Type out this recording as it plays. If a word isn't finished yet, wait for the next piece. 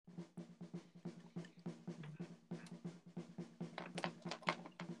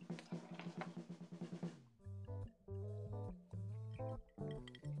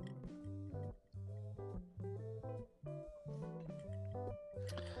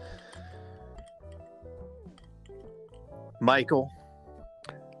Michael,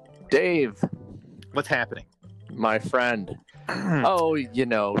 Dave, what's happening? my friend.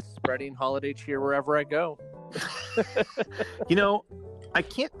 Spreading holiday cheer wherever I go. I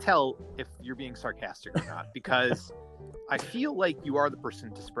can't tell if you're being sarcastic or not because I feel like you are the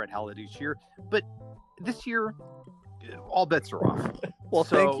person to spread holiday cheer, but this year, all bets are off. Well,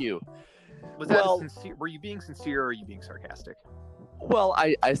 thank you. Was that sincere? Were you being sincere or are you being sarcastic? Well,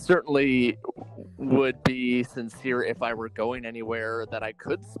 I certainly would be sincere if I were going anywhere that I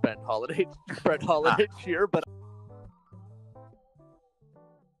could spread holiday cheer, but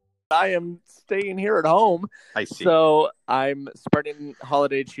I am staying here at home. I see. So I'm spreading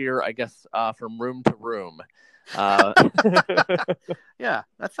holiday cheer, I guess, from room to room. Yeah,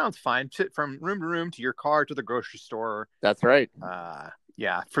 that sounds fine. From room to room, to your car, to the grocery store. That's right. To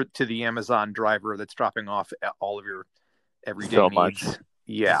the Amazon driver that's dropping off all of your everyday so needs. Much.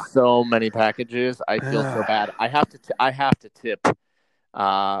 Yeah, so many packages. I feel so bad. I have to tip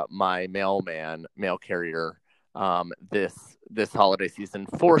my mail carrier this holiday season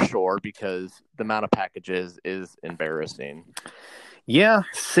for sure, because the amount of packages is embarrassing. Yeah,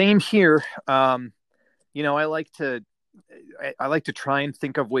 same here. I like to try and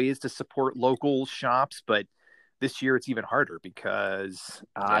think of ways to support local shops, but this year it's even harder because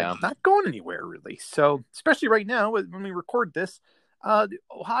I'm not going anywhere really. So especially right now when we record this,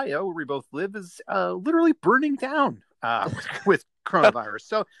 Ohio, where we both live, is literally burning down with coronavirus.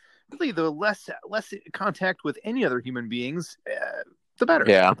 So really, the less contact with any other human beings, the better.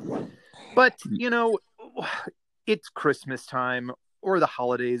 Yeah. But it's Christmas time or the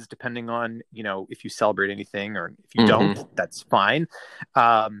holidays, depending on if you celebrate anything, or if you don't, that's fine.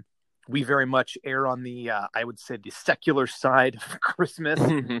 We very much err on the I would say the secular side of Christmas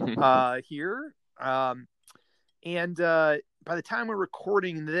here. And by the time we're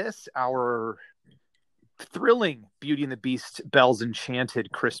recording this, our thrilling Beauty and the Beast Belle's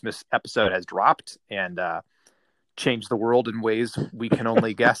Enchanted Christmas episode has dropped and changed the world in ways we can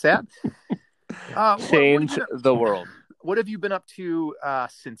only guess at. The world. What have you been up to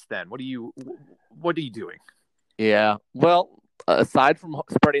since then? What are you doing? Yeah. Well, aside from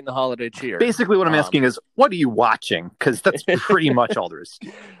spreading the holiday cheer. Basically what I'm asking is, what are you watching? Because that's pretty much all there is.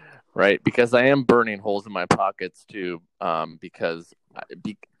 Right, because I am burning holes in my pockets too, because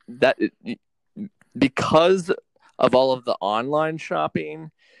of all of the online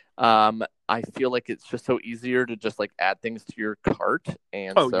shopping, I feel like it's just so easier to just like add things to your cart,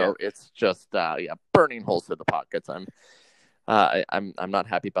 and it's just burning holes in the pockets. I'm not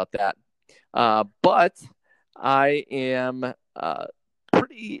happy about that, but I am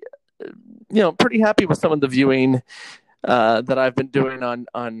pretty happy with some of the viewing that I've been doing on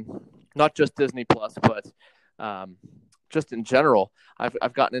not just Disney Plus, but just in general.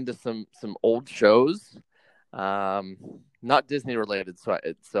 I've gotten into some old shows, not Disney related,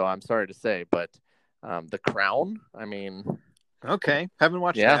 so I'm sorry to say, but The Crown. I mean, okay, haven't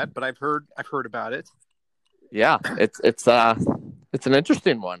watched that, but I've heard about it. Yeah, it's an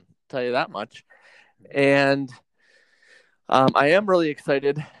interesting one, I'll tell you that much. And I am really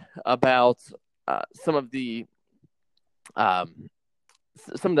excited about some of the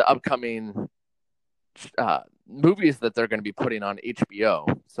upcoming movies that they're going to be putting on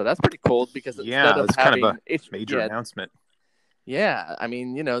HBO. So that's pretty cool, because instead of having kind of a major announcement. Yeah, I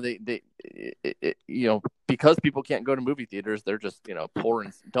mean, because people can't go to movie theaters, they're just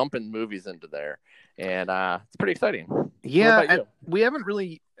dumping movies into there, and it's pretty exciting. Yeah, we haven't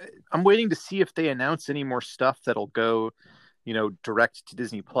really. I'm waiting to see if they announce any more stuff that'll go, direct to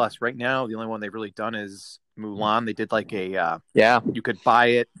Disney Plus. Right now, the only one they've really done is Mulan. They did like you could buy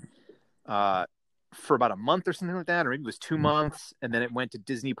it for about a month or something like that, or maybe it was 2 months, and then it went to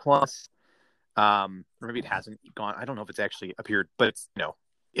Disney Plus. Or maybe it hasn't gone. I don't know if it's actually appeared, but it's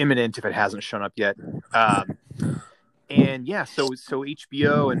imminent if it hasn't shown up yet. And yeah, so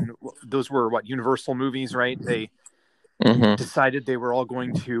HBO, and those were Universal movies, right? They decided they were all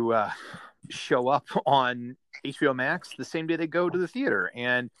going to show up on HBO Max the same day they go to the theater.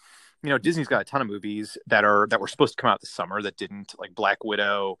 And Disney's got a ton of movies that were supposed to come out this summer that didn't, like Black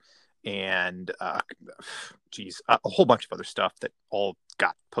Widow and a whole bunch of other stuff that all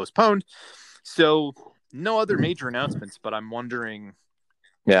got postponed. So no other major announcements, but I'm wondering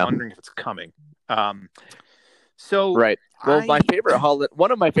if it's coming. Right. Well,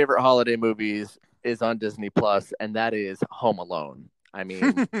 one of my favorite holiday movies is on Disney Plus, and that is Home Alone. I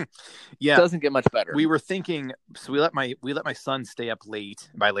mean, it doesn't get much better. We were thinking, so we let my son stay up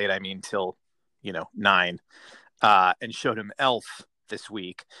late. By late, I mean till 9, and showed him Elf this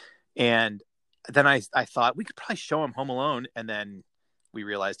week, and then I thought we could probably show him Home Alone, and then we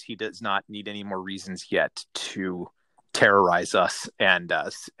realized he does not need any more reasons yet to terrorize us and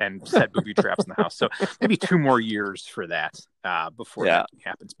set booby traps in the house. So maybe 2 more years for that before that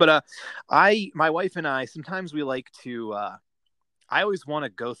happens. But my wife and I, sometimes we like to. I always want to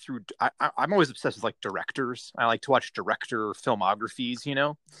go through. I'm always obsessed with like directors. I like to watch director filmographies,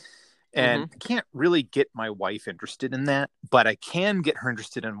 and I can't really get my wife interested in that, but I can get her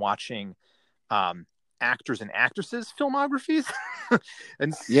interested in watching actors and actresses filmographies.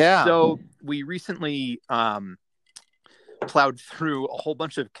 And so we recently plowed through a whole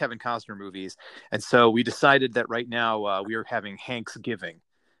bunch of Kevin Costner movies, and so we decided that right now we are having Hanksgiving,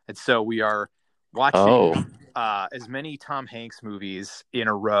 and so we are watching as many Tom Hanks movies in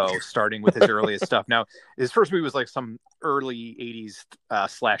a row, starting with his earliest stuff. Now, his first movie was like some early 80s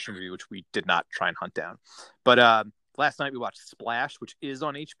slasher movie, which we did not try and hunt down. But last night we watched Splash, which is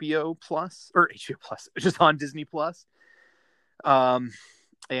on HBO Plus, which is on Disney Plus. And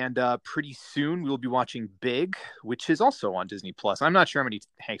pretty soon we will be watching Big, which is also on Disney Plus. I'm not sure how many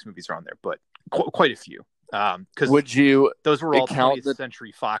Hanks movies are on there, but quite a few. Because those were all 20th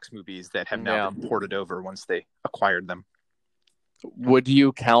Century Fox movies that have now been ported over once they acquired them. Would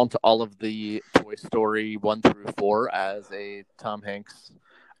you count all of the Toy Story 1 through 4 as a Tom Hanks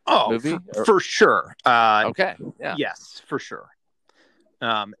movie? For sure. Okay. Yeah. Yes, for sure.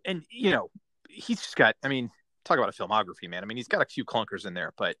 And he's just got. I mean, talk about a filmography, man. I mean, he's got a few clunkers in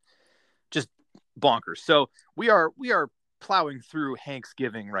there, but just bonkers. So we are plowing through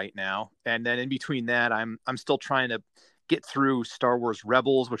Hanksgiving right now, and then in between that, I'm still trying to get through Star Wars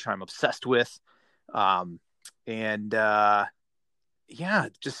Rebels, which I'm obsessed with, just I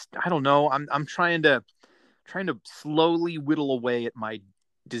don't know. I'm trying to slowly whittle away at my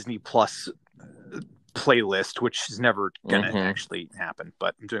Disney Plus playlist, which is never gonna actually happen,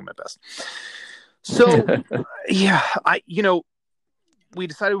 but I'm doing my best. So we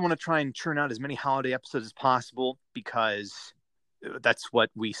decided we want to try and churn out as many holiday episodes as possible because that's what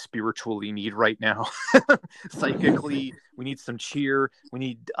we spiritually need right now. Psychically, we need some cheer. We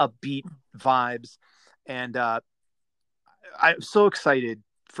need upbeat vibes. And I'm so excited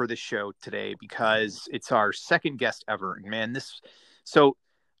for this show today because it's our second guest ever. And man, so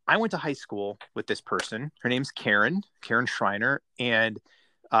I went to high school with this person. Her name's Karen Schreiner. And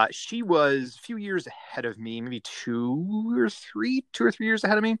she was a few years ahead of me, maybe 2 or 3 years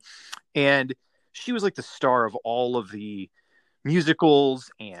ahead of me. And she was like the star of all of the musicals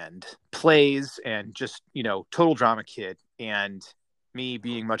and plays and just, total drama kid. And me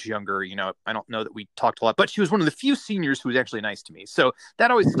being much younger, I don't know that we talked a lot, but she was one of the few seniors who was actually nice to me. So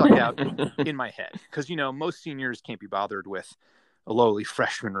that always stuck out in my head because, most seniors can't be bothered with a lowly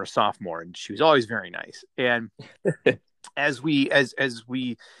freshman or a sophomore. And she was always very nice. And as we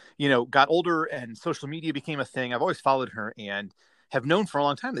got older and social media became a thing, I've always followed her and have known for a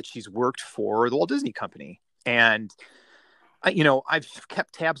long time that she's worked for the Walt Disney Company. And I've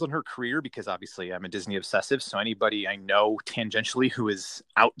kept tabs on her career because obviously I'm a Disney obsessive. So anybody I know tangentially who is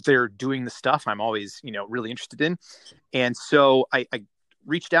out there doing the stuff, I'm always, really interested in. And so I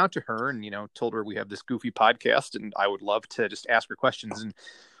reached out to her and, told her we have this goofy podcast and I would love to just ask her questions. And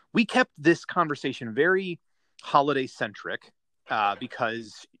we kept this conversation very holiday centric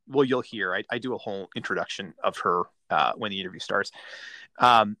because, well, you'll hear I do a whole introduction of her when the interview starts.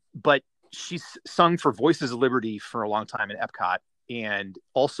 But she's sung for Voices of Liberty for a long time in Epcot and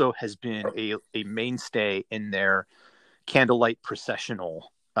also has been a mainstay in their candlelight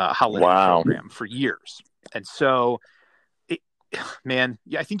processional holiday program for years. And so,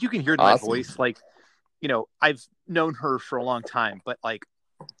 I think you can hear it in my voice. Like, I've known her for a long time, but like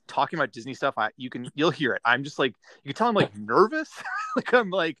talking about Disney stuff, you'll hear it. I'm just like, you can tell I'm like nervous. Like I'm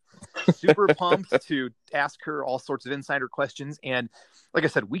like super pumped to ask her all sorts of insider questions. And like I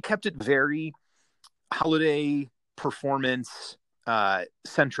said, we kept it very holiday performance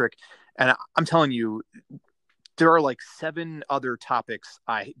centric. And I'm telling you, there are like 7 other topics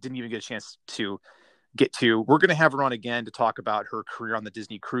I didn't even get a chance to get to. We're going to have her on again to talk about her career on the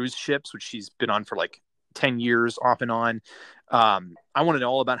Disney cruise ships, which she's been on for like 10 years off and on. I want to know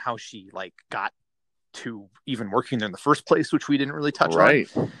all about how she like got to even working there in the first place, which we didn't really touch on.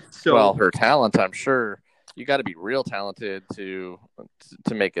 So, well, her talent, I'm sure you got to be real talented to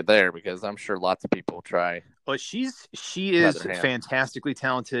make it there because I'm sure lots of people try. Well, she is fantastically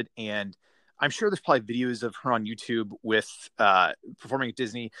talented, and I'm sure there's probably videos of her on YouTube with performing at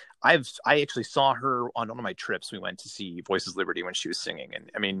Disney. I actually saw her on one of my trips. We went to see Voices of Liberty when she was singing, and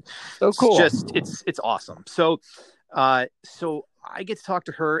I mean, so cool. It's awesome. So I get to talk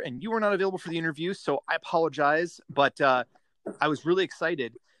to her, and you were not available for the interview, so I apologize. But I was really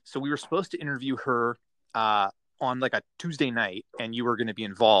excited. So we were supposed to interview her on like a Tuesday night, and you were going to be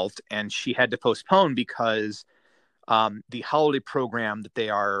involved, and she had to postpone because the holiday program that they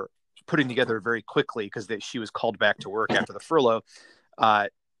are putting together very quickly because she was called back to work after the furlough,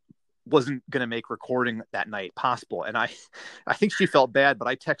 wasn't going to make recording that night possible. And I think she felt bad, but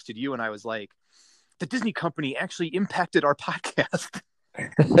I texted you and I was like, the Disney company actually impacted our podcast.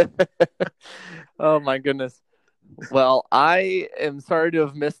 Oh my goodness. Well, I am sorry to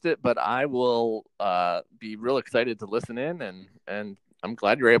have missed it, but I will be real excited to listen in, and I'm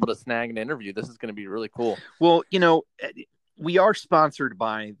glad you're able to snag an interview. This is going to be really cool. Well, we are sponsored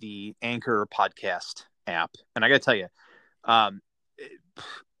by the Anchor podcast app, and I got to tell you,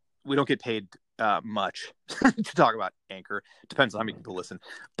 we don't get paid much to talk about Anchor. Depends on how many people listen,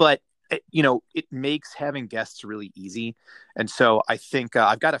 but it makes having guests really easy. And so I think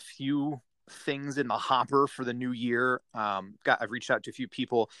I've got a few things in the hopper for the new year. I've reached out to a few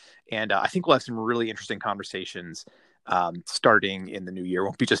people, and I think we'll have some really interesting conversations starting in the new year. It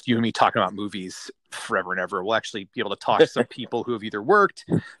won't be just you and me talking about movies forever and ever. We'll actually be able to talk to some people who have either worked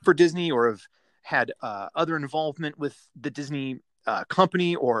for Disney or have had other involvement with the Disney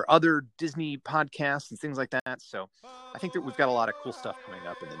company or other Disney podcasts and things like that. So I think that we've got a lot of cool stuff coming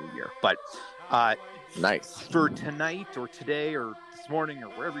up in the new year. But nice for tonight or today or this morning or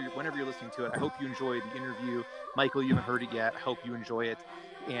whenever you're listening to it, I hope you enjoy the interview. Michael, you haven't heard it yet. I hope you enjoy it.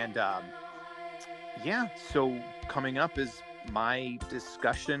 And so coming up is my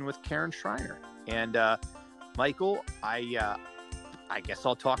discussion with Karen Schreiner. And Michael, I guess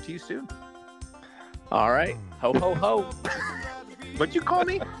I'll talk to you soon. All right. Ho, ho, ho. What'd you call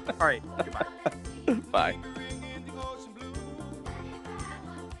me? All right. Goodbye. Bye.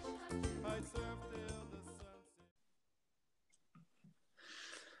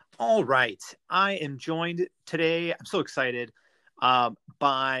 All right. I am joined today. I'm so excited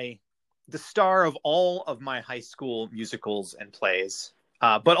by the star of all of my high school musicals and plays.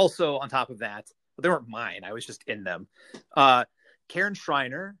 But also on top of that, they weren't mine. I was just in them. Karen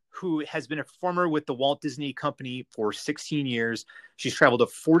Schreiner, who has been a performer with the Walt Disney Company for 16 years. She's traveled to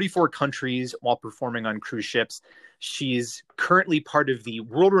 44 countries while performing on cruise ships. She's currently part of the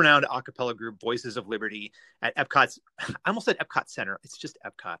world-renowned a cappella group Voices of Liberty at Epcot's, I almost said Epcot Center. It's just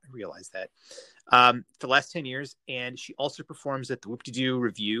Epcot. I realize that. For the last 10 years. And she also performs at the Whoop-De-Doo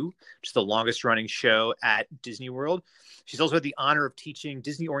Revue, which is the longest-running show at Disney World. She's also had the honor of teaching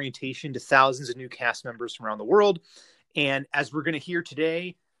Disney orientation to thousands of new cast members from around the world. And as we're going to hear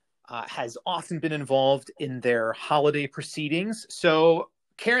today, has often been involved in their holiday proceedings. So,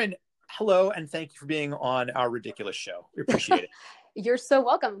 Karen, hello, and thank you for being on our ridiculous show. We appreciate it. You're so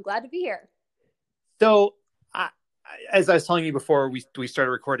welcome. I'm glad to be here. So, as I was telling you before we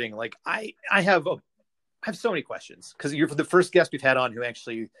started recording, like I have so many questions because you're the first guest we've had on who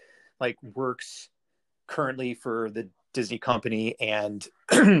actually works currently for the Disney company, and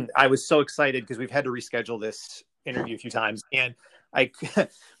I was so excited because we've had to reschedule this interview a few times, and we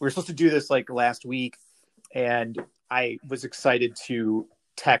were supposed to do this last week, and I was excited to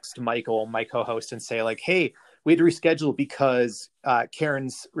text Michael, my co-host, and say hey, we had to reschedule because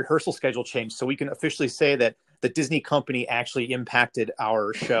Karen's rehearsal schedule changed, so we can officially say that the Disney company actually impacted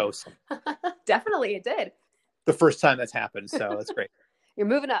our shows. Definitely, it did. The first time that's happened, so that's great. You're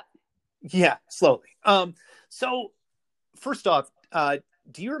moving up. Yeah, slowly. So first off,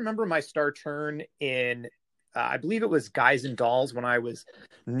 do you remember my star turn in I believe it was Guys and Dolls when I was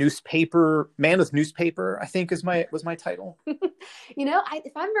Man with Newspaper, I think was my title.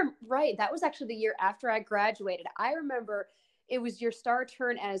 If I remember right, that was actually the year after I graduated. I remember it was your star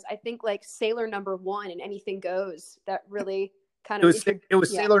turn as, I think, Sailor Number 1 in Anything Goes. That really kind of... It was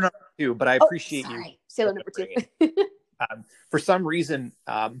Sailor Number 2, but I appreciate you. Sailor Number 2. For some reason,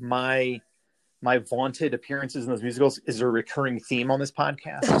 my vaunted appearances in those musicals is a recurring theme on this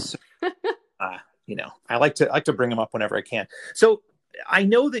podcast. So, I like to bring them up whenever I can. So I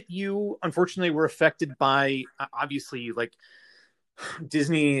know that you unfortunately were affected by, obviously,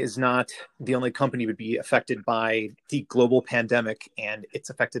 Disney is not the only company would be affected by the global pandemic, and it's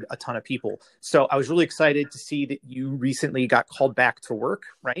affected a ton of people. So I was really excited to see that you recently got called back to work,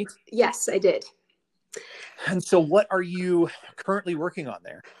 right? Yes, I did. And so what are you currently working on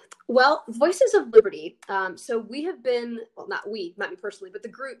there? Well, Voices of Liberty. So we have been, well, not me personally, but the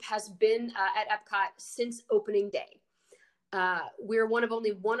group has been at Epcot since opening day. We're one of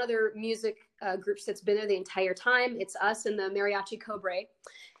only one other music groups that's been there the entire time. It's us and the Mariachi Cobre.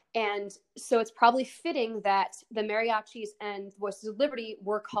 And so it's probably fitting that the Mariachis and Voices of Liberty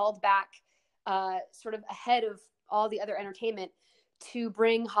were called back sort of ahead of all the other entertainment to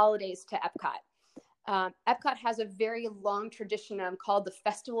bring holidays to Epcot. Epcot has a very long tradition called the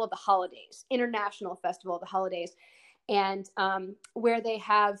Festival of the Holidays, International Festival of the Holidays, and where they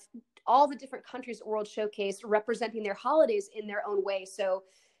have all the different countries at World Showcase representing their holidays in their own way. So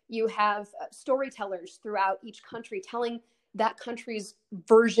you have storytellers throughout each country telling that country's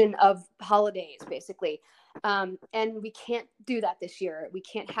version of holidays, basically. And we can't do that this year. We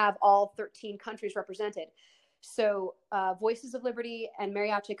can't have all 13 countries represented. So Voices of Liberty and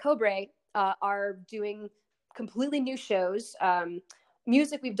Mariachi Cobre are doing completely new shows,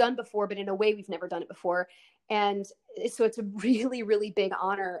 music we've done before, but in a way we've never done it before. And so it's a really, really big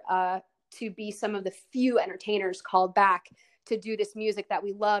honor to be some of the few entertainers called back to do this music that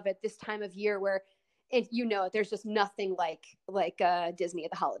we love at this time of year where, there's just nothing like Disney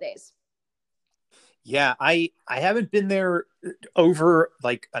at the holidays. Yeah, I haven't been there over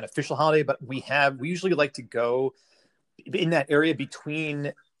like an official holiday, but we usually like to go in that area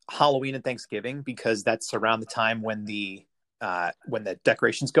between Halloween and Thanksgiving because that's around the time when the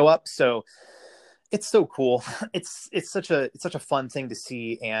decorations go up. So it's so cool. It's such a fun thing to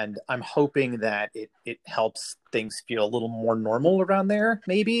see, and I'm hoping that it helps things feel a little more normal around there.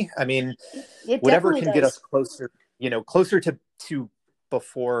 Maybe, I mean, whatever can get us closer, closer to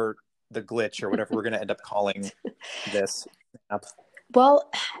before the glitch or whatever we're going to end up calling this. Well,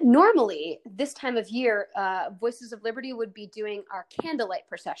 normally this time of year, Voices of Liberty would be doing our Candlelight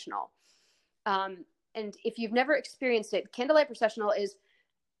Processional. And if you've never experienced it, Candlelight Processional is,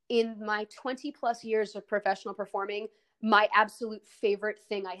 in my 20 plus years of professional performing, my absolute favorite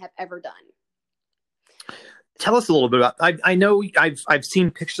thing I have ever done. Tell us a little bit about, I know I've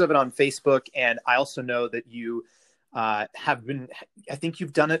seen pictures of it on Facebook, and I also know that you have been, I think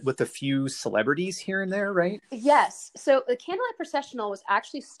you've done it with a few celebrities here and there, right? Yes. So the Candlelight Processional was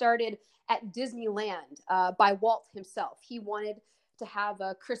actually started at Disneyland by Walt himself. He wanted to have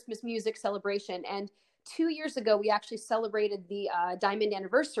a Christmas music celebration, and 2 years ago, we actually celebrated the diamond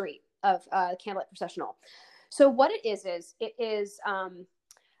anniversary of Candlelight Processional. So what it is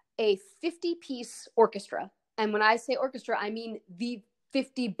a 50-piece orchestra. And when I say orchestra, I mean the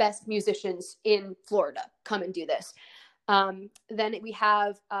 50 best musicians in Florida come and do this. Then we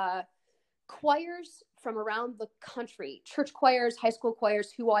have choirs from around the country, church choirs, high school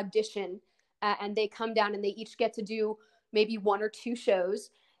choirs who audition, and they come down and they each get to do maybe 1 or 2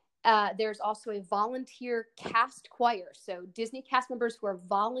 shows. There's also a volunteer cast choir. So Disney cast members who are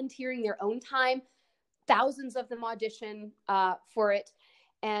volunteering their own time, thousands of them audition for it.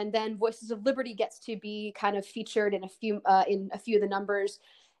 And then Voices of Liberty gets to be kind of featured in a few of the numbers.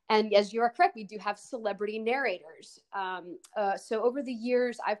 And as you are correct, we do have celebrity narrators. So over the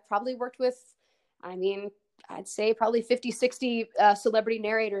years, I've probably worked with, I'd say probably 50, 60 celebrity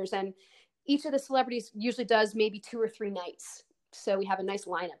narrators. And each of the celebrities usually does maybe 2 or 3 nights. So we have a nice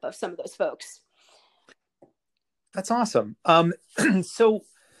lineup of some of those folks. That's awesome. So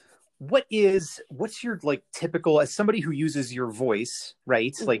what's your like typical, as somebody who uses your voice,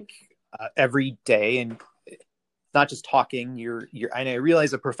 right? Mm-hmm. Like every day, and not just talking, and I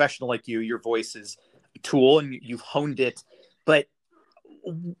realize a professional like you, your voice is a tool and you've honed it, but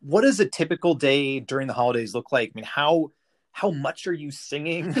what does a typical day during the holidays look like? I mean, how much are you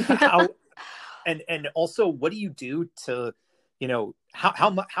singing? And also what do you do to,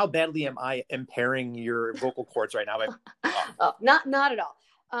 how badly am I impairing your vocal cords right now? Oh, not at all.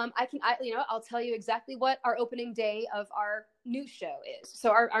 I'll tell you exactly what our opening day of our new show is. So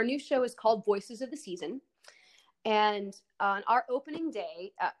our new show is called Voices of the Season. And on our opening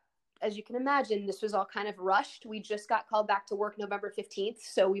day, as you can imagine, this was all kind of rushed. We just got called back to work November 15th.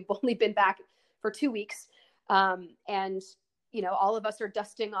 So we've only been back for 2 weeks. And all of us are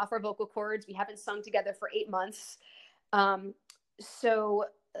dusting off our vocal cords. We haven't sung together for 8 months. So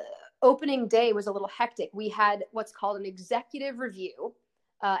opening day was a little hectic. We had what's called an executive review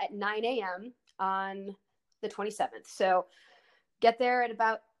at 9 a.m. on the 27th. So get there at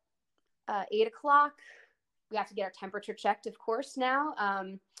about 8 o'clock. We have to get our temperature checked, of course, now.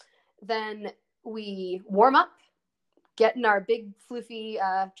 Then we warm up, get in our big floofy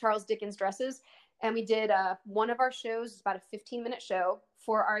Charles Dickens dresses, and we did one of our shows, about a 15-minute show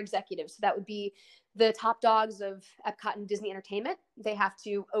for our executives. So that would be the top dogs of Epcot and Disney Entertainment. They have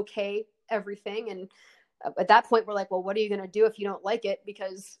to okay everything. And at that point, we're like, well, what are you going to do if you don't like it?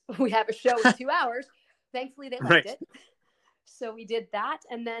 Because we have a show in 2 hours. Thankfully, they liked it. So we did that.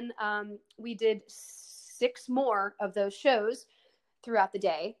 And then we did 6 more of those shows throughout the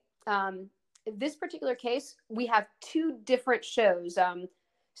day. This particular case, we have 2 different shows.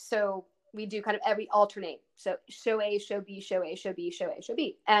 So we do kind of alternate. So show A, show B, show A, show B, show A, show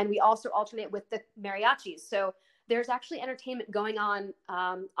B. And we also alternate with the mariachis. So there's actually entertainment going on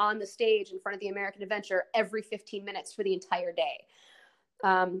the stage in front of the American Adventure every 15 minutes for the entire day.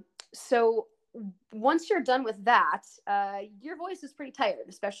 So once you're done with that, your voice is pretty tired,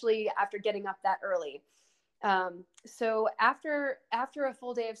 especially after getting up that early. So after a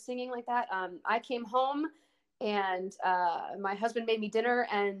full day of singing like that, I came home and my husband made me dinner,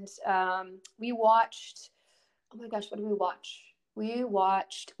 and we watched, oh my gosh, what did we watch? We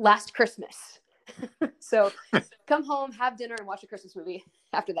watched Last Christmas. So come home, have dinner, and watch a Christmas movie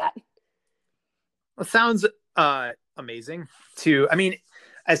after that. Well, it sounds amazing I mean,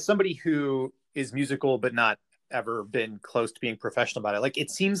 as somebody who is musical but not ever been close to being professional about it, like,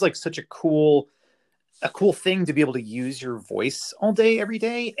 it seems like such a cool thing to be able to use your voice all day, every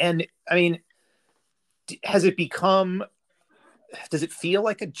day. And I mean, does it feel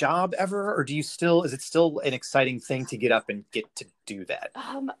like a job ever, or is it still an exciting thing to get up and get to do that?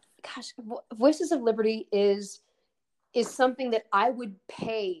 Gosh, Voices of Liberty is something that I would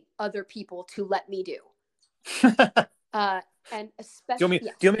pay other people to let me do. And especially, do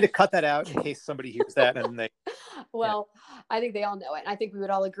you want me to cut that out in case somebody hears that and they? Well, yeah. I think they all know it. I think we would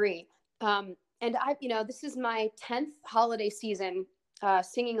all agree. And this is my 10th holiday season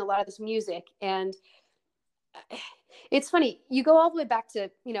singing a lot of this music, and it's funny. You go all the way back to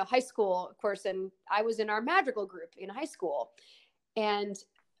high school, of course, and I was in our madrigal group in high school, and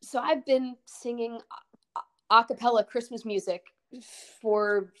so I've been singing a cappella Christmas music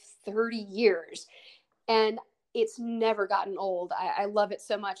for 30 years, and it's never gotten old. I love it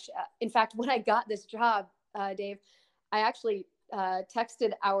so much. In fact, when I got this job, Dave, I actually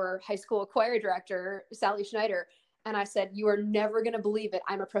texted our high school choir director, Sally Schneider, and I said, "You are never going to believe it.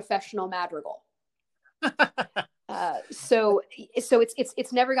 I'm a professional madrigal." So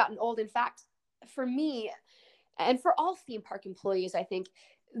it's never gotten old. In fact, for me, and for all theme park employees, I think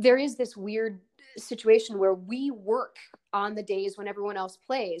there is this weird situation where we work on the days when everyone else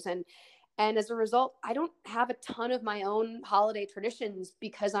plays. And as a result, I don't have a ton of my own holiday traditions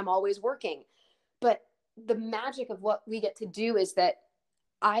because I'm always working. But the magic of what we get to do is that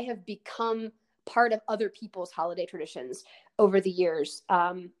I have become part of other people's holiday traditions over the years.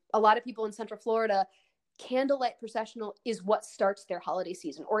 A lot of people in Central Florida, candlelight processional is what starts their holiday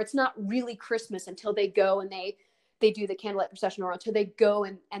season, or it's not really Christmas until they go and they do the candlelight processional, or until they go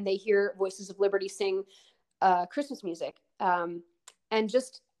and they hear Voices of Liberty sing Christmas music. And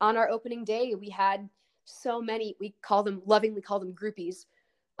just on our opening day, we had so many, we lovingly call them groupies,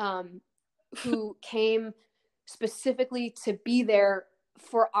 who came specifically to be there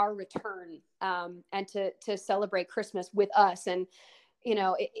for our return, and to celebrate Christmas with us. And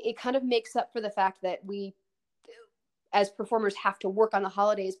it kind of makes up for the fact that we, as performers, have to work on the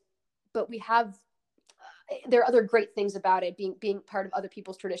holidays, but there are other great things about it, being part of other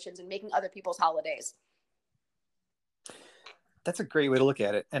people's traditions and making other people's holidays. That's a great way to look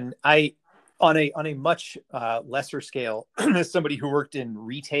at it. And I, on a much lesser scale, as somebody who worked in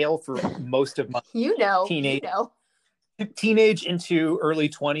retail for most of my teenage into early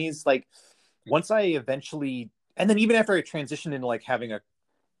 20s, like, once I eventually, and then even after I transitioned into like having I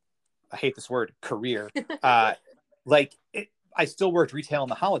hate this word, career, I still worked retail in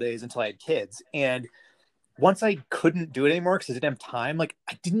the holidays until I had kids. And once I couldn't do it anymore because I didn't have time, like,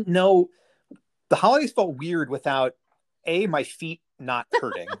 I didn't know, the holidays felt weird without my feet not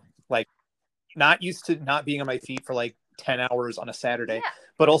hurting, like, not used to not being on my feet for like 10 hours on a Saturday,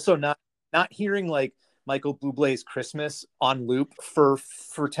 but also not hearing like Michael Bublé's Christmas on loop for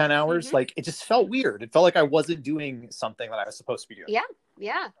 10 hours. Mm-hmm. Like, it just felt weird. It felt like I wasn't doing something that I was supposed to be doing. Yeah.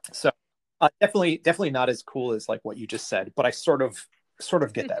 Yeah. So definitely not as cool as like what you just said, but I sort of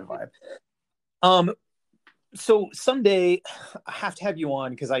get that vibe. So someday I have to have you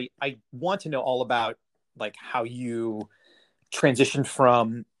on, because I want to know all about like how you transitioned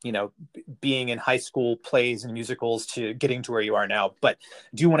from, being in high school plays and musicals to getting to where you are now. But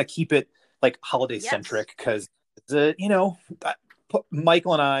do you want to keep it like holiday centric? Because Michael,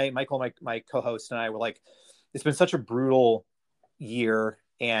 my co-host, and I were like, it's been such a brutal year,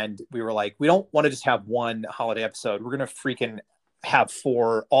 and we were like, we don't want to just have one holiday episode. We're gonna freaking have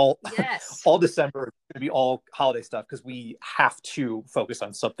 4 all December. It's gonna be all holiday stuff, because we have to focus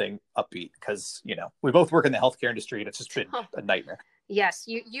on something upbeat, because we both work in the healthcare industry and it's just been a nightmare. Yes,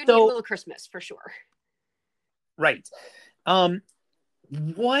 you need a little Christmas for sure. Right.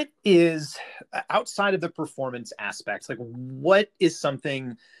 What is, outside of the performance aspects, like, what is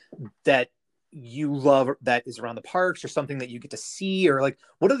something that you love that is around the parks, or something that you get to see, or like,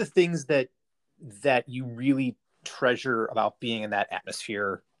 what are the things that you really treasure about being in that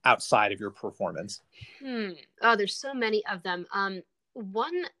atmosphere outside of your performance? Oh, there's so many of them.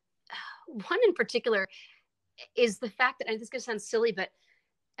 One in particular is the fact that, and this is going to sound silly,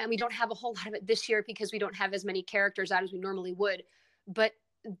 and we don't have a whole lot of it this year because we don't have as many characters out as we normally would, but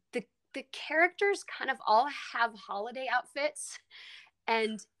the characters kind of all have holiday outfits,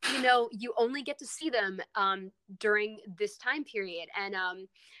 and you only get to see them during this time period. And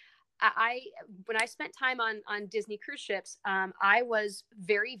when I spent time on Disney cruise ships, I was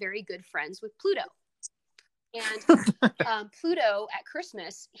very, very good friends with Pluto. And Pluto at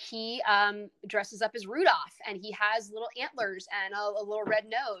Christmas, he dresses up as Rudolph, and he has little antlers and a little red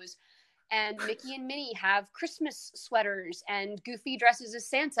nose. And Mickey and Minnie have Christmas sweaters, and Goofy dresses as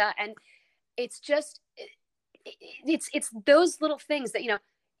Santa. And it's just, it's those little things that,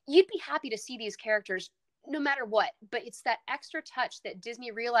 you'd be happy to see these characters no matter what. But it's that extra touch that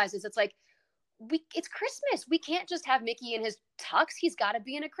Disney realizes. It's like, it's Christmas. We can't just have Mickey in his tux. He's got to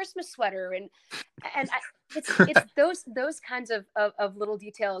be in a Christmas sweater. It's those kinds of little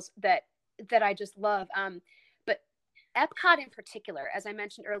details that I just love. But Epcot in particular, as I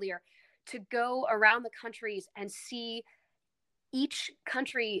mentioned earlier, to go around the countries and see each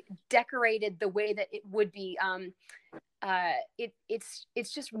country decorated the way that it would be,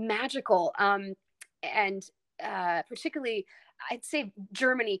 it's just magical. And particularly, I'd say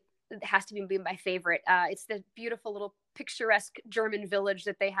Germany has to be my favorite. It's the beautiful little picturesque German village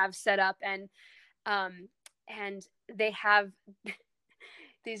that they have set up, and they have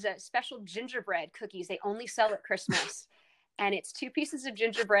these special gingerbread cookies they only sell at Christmas, and it's 2 pieces of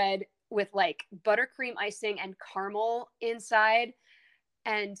gingerbread with like buttercream icing and caramel inside.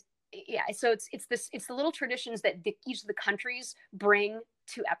 And yeah, so it's the little traditions that each of the countries bring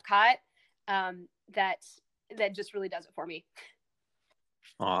to Epcot that just really does it for me.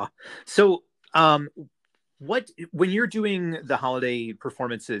 So when you're doing the holiday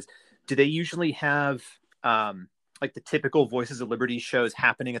performances, do they usually have like the typical Voices of Liberty shows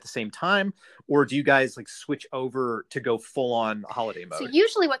happening at the same time, or do you guys like switch over to go full on holiday mode? So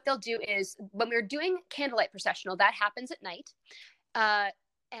usually what they'll do is, when we're doing Candlelight Processional, that happens at night.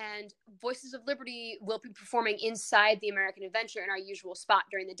 And Voices of Liberty will be performing inside the American Adventure in our usual spot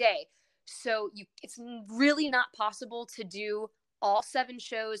during the day. So it's really not possible to do all 7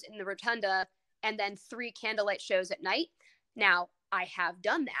 shows in the Rotunda and then 3 candlelight shows at night. Now, I have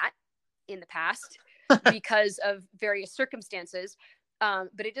done that in the past because of various circumstances,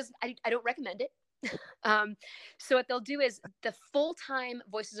 but I don't recommend it. So what they'll do is the full-time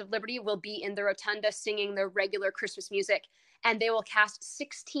Voices of Liberty will be in the Rotunda singing their regular Christmas music, and they will cast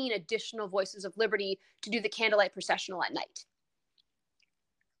 16 additional Voices of Liberty to do the Candlelight Processional at night.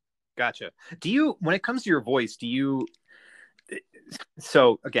 Gotcha. When it comes to your voice,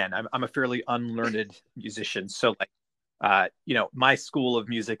 so again, I'm a fairly unlearned musician. So like, my school of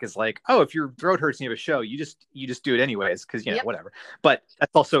music is like, oh, if your throat hurts and you have a show, you just do it anyways, because Yep. whatever. But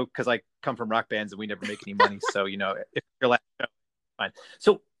that's also because I come from rock bands and we never make any money. So if your last show, fine.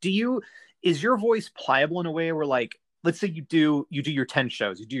 So is your voice pliable in a way where, like, let's say you do your 10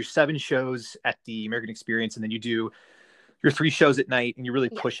 shows, you do your 7 shows at the American Experience, and then you do your 3 shows at night, and you really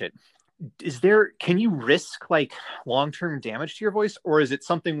push it. Can you risk like long-term damage to your voice, or is it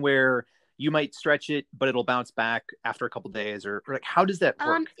something where you might stretch it, but it'll bounce back after a couple of days, or like, how does that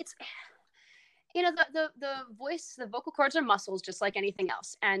work? It's, the voice, the vocal cords are muscles just like anything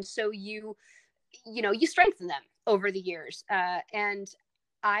else. And so you strengthen them over the years. And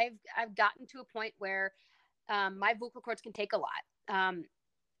I've gotten to a point where my vocal cords can take a lot.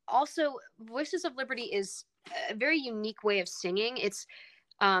 Also, Voices of Liberty is a very unique way of singing. It's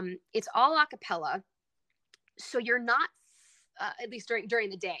all a cappella. So you're not, at least during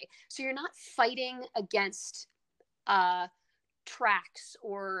the day, so you're not fighting against tracks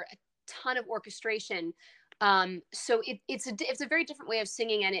or a ton of orchestration. So it's a very different way of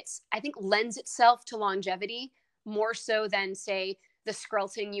singing, and I think lends itself to longevity more so than, say, the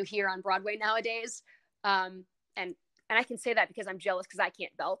skrelting you hear on Broadway nowadays. And I can say that because I'm jealous, because I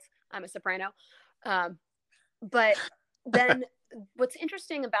can't belt. I'm a soprano. But then what's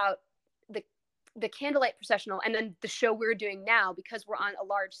interesting about the Candlelight Processional and then the show we're doing now, because we're on a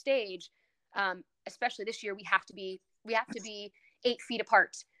large stage, especially this year, we have to be 8 feet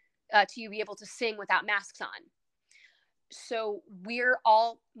apart to be able to sing without masks on. So we're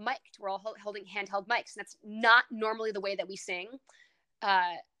all mic'd. We're all holding handheld mics. And that's not normally the way that we sing.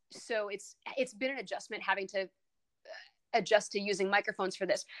 So it's been an adjustment, having to adjust to using microphones for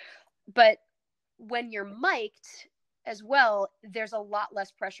this. But when you're mic'd as well, there's a lot less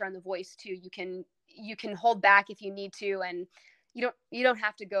pressure on the voice too. You can hold back if you need to, and you don't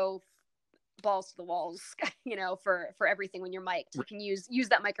have to go balls to the walls, for everything when you're mic'd. You can use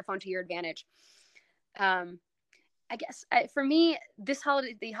that microphone to your advantage. I guess for me,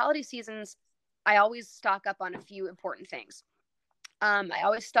 the holiday seasons, I always stock up on a few important things. I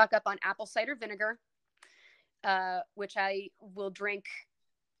always stock up on apple cider vinegar, which I will drink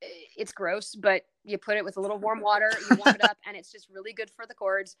it's gross, but you put it with a little warm water, you warm it up, and it's just really good for the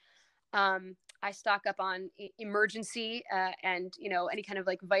cords. I stock up on Emergency and, any kind of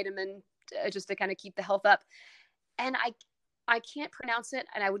like vitamin just to kind of keep the health up. And I can't pronounce it,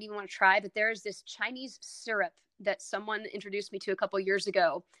 and I wouldn't even want to try, but there's this Chinese syrup that someone introduced me to a couple years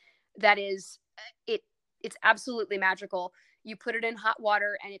ago that is, it's absolutely magical. You put it in hot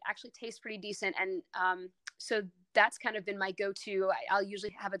water and it actually tastes pretty decent. And so that's kind of been my go-to. I'll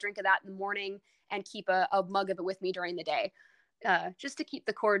usually have a drink of that in the morning and keep a mug of it with me during the day, just to keep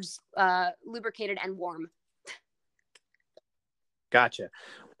the cords lubricated and warm. Gotcha.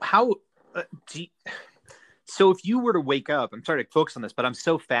 How so if you were to wake up, I'm sorry to focus on this, but I'm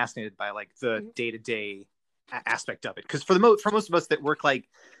so fascinated by like the day-to-day aspect of it. Because for most of us that work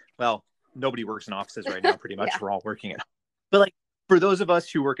nobody works in offices right now, pretty much. Yeah. We're all working at home. But like for those of us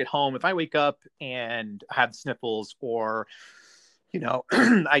who work at home, if I wake up and have sniffles or,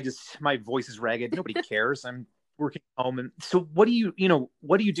 my voice is ragged, nobody cares. I'm working at home. And so what do you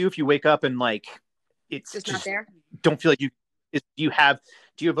do if you wake up and like, it's just not there? Don't feel like do you have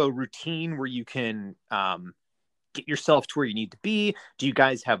a routine where you can, get yourself to where you need to be? Do you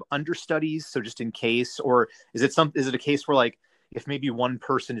guys have understudies? So just in case, or is it a case where like, if maybe one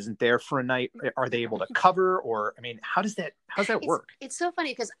person isn't there for a night, are they able to cover? Or, I mean, how does that work? It's so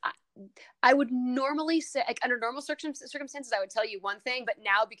funny because I would normally say, like, under normal circumstances, I would tell you one thing, but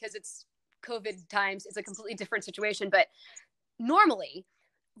now because it's COVID times, it's a completely different situation. But normally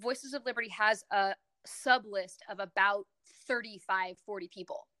Voices of Liberty has a sub list of about 35, 40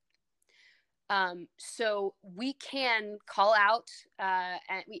 people. So we can call out,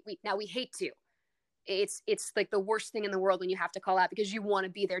 and we hate to. It's like the worst thing in the world when you have to call out because you want to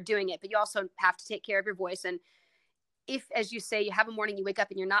be there doing it, but you also have to take care of your voice. And if, as you say, you have a morning, you wake up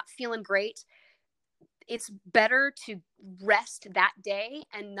and you're not feeling great, it's better to rest that day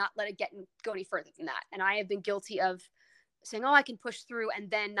and not let it go any further than that. And I have been guilty of saying, I can push through, and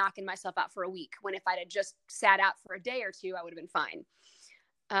then knocking myself out for a week, when if I'd have just sat out for a day or two, I would have been fine.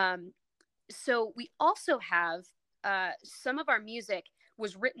 So we also have some of our music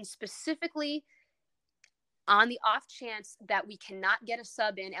was written specifically on the off chance that we cannot get a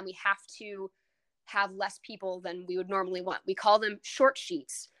sub in and we have to have less people than we would normally want. We call them short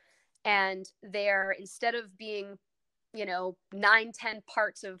sheets. And they're, instead of being, 9-10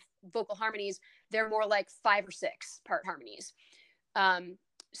 parts of vocal harmonies, they're more like 5 or 6 part harmonies.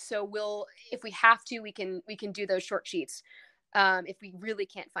 So if we have to, we can do those short sheets if we really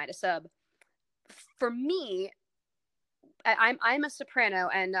can't find a sub. For me, I'm a soprano,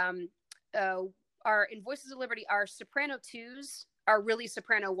 and in Voices of Liberty, our soprano 2s are really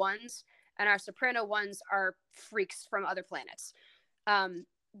soprano 1s, and our soprano 1s are freaks from other planets.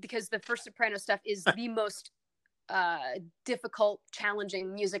 Because the first soprano stuff is the most difficult,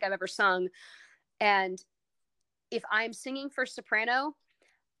 challenging music I've ever sung. And if I'm singing for soprano,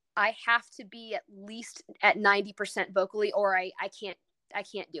 I have to be at least at 90% vocally, or I can't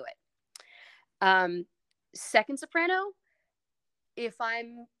do it. Second soprano, if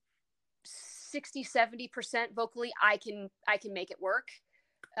I'm 60-70% vocally, I can make it work.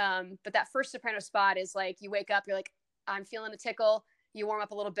 But that first soprano spot is like, you wake up, you're like, I'm feeling a tickle. You warm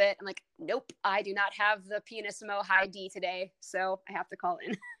up a little bit. I'm like, nope, I do not have the pianissimo high D today, so I have to call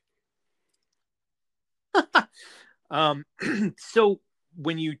in. So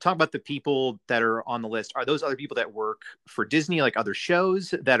when you talk about the people that are on the list, are those other people that work for Disney, like other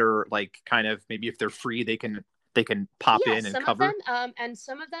shows that are like kind of, maybe if they're free, they can pop in and cover? Of them, and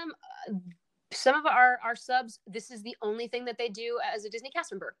some of them, some of our subs, this is the only thing that they do as a Disney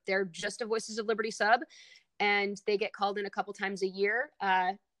cast member. They're just a Voices of Liberty sub, and they get called in a couple times a year,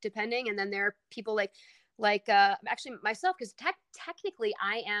 depending. And then there are people like actually myself, because technically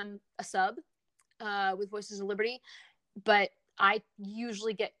I am a sub with Voices of Liberty, but I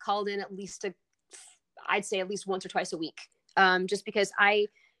usually get called in I'd say at least once or twice a week, just because I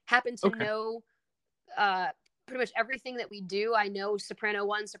happen to know pretty much everything that we do. I know soprano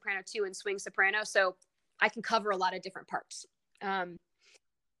 1, soprano 2, and swing soprano, so I can cover a lot of different parts. Wow.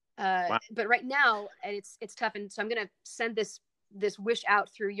 But right now, and it's tough, and so I'm gonna send this wish out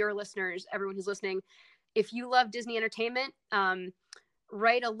through your listeners, everyone who's listening. If you love Disney entertainment,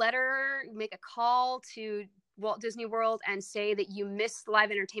 write a letter, make a call to Walt Disney World and say that you miss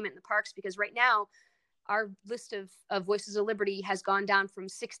live entertainment in the parks, because right now our list of Voices of Liberty has gone down from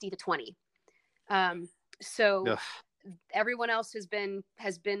 60 to 20. So Ugh. Everyone else has been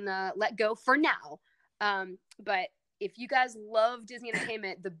let go for now. But if you guys love Disney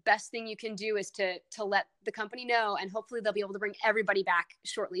entertainment, the best thing you can do is to let the company know, and hopefully they'll be able to bring everybody back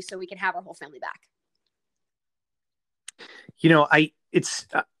shortly so we can have our whole family back. it's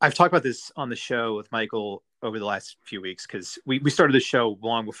I've talked about this on the show with Michael over the last few weeks, because we started the show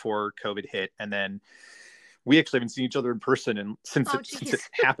long before COVID hit, and then we actually haven't seen each other in person and since it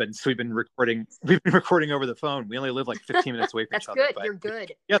happened. So we've been recording over the phone. We only live like 15 minutes away from each other. That's good. You're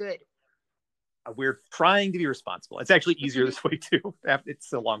good. Good. We're trying to be responsible. It's actually easier this way too.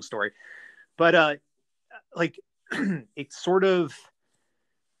 It's a long story, but like it's sort of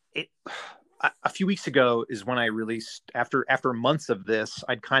it. A few weeks ago is when I released, after months of this,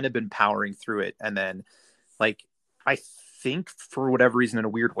 I'd kind of been powering through it. And then like, I think for whatever reason, in a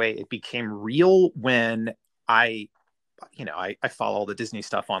weird way, it became real when I follow all the Disney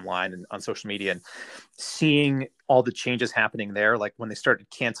stuff online and on social media, and seeing all the changes happening there, like when they started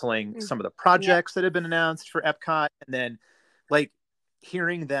canceling some of the projects that had been announced for Epcot. And then like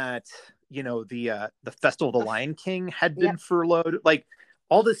hearing that, the Festival of the Lion King had been furloughed, like,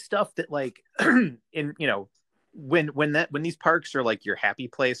 all this stuff that like when these parks are like your happy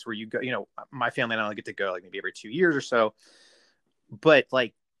place where you go, my family and I only get to go like maybe every 2 years or so, but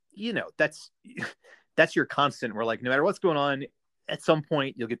like, that's your constant. We're like, no matter what's going on, at some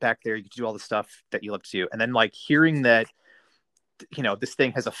point you'll get back there, you can do all the stuff that you love to do. And then like hearing that, this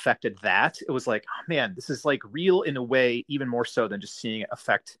thing has affected that, it was like, oh man, this is like real in a way, even more so than just seeing it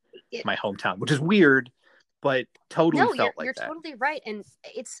affect my hometown, which is weird, but totally felt like you're that. Totally right. And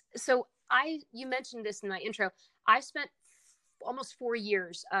it's so you mentioned this in my intro. I spent almost 4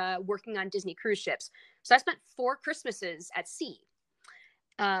 years working on Disney cruise ships. So I spent 4 Christmases at sea.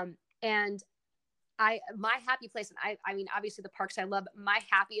 And my happy place, and I mean, obviously the parks I love, my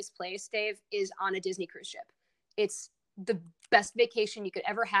happiest place, Dave, is on a Disney cruise ship. It's the best vacation you could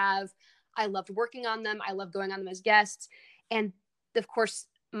ever have. I loved working on them. I love going on them as guests. And of course,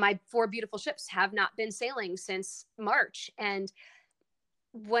 my 4 beautiful ships have not been sailing since March. And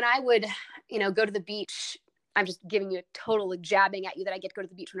when I would, go to the beach, I'm just giving you a total jabbing at you that I get to go to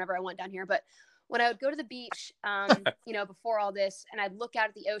the beach whenever I want down here. But when I would go to the beach, before all this, and I'd look out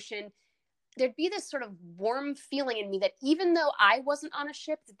at the ocean, there'd be this sort of warm feeling in me that even though I wasn't on a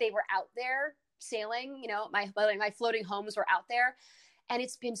ship, that they were out there sailing, my floating homes were out there. And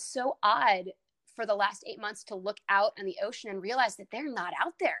it's been so odd for the last 8 months to look out on the ocean and realize that they're not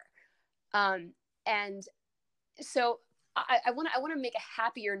out there. And so I want to make a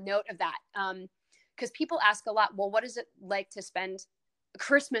happier note of that. Because people ask a lot, well, what is it like to spend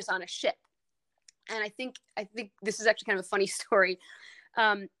Christmas on a ship? And I think this is actually kind of a funny story.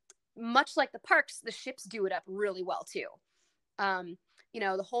 Much like the parks, the ships do it up really well too.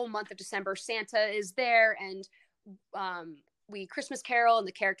 The whole month of December, Santa is there, and we Christmas carol, and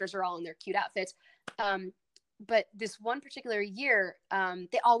the characters are all in their cute outfits. But this one particular year,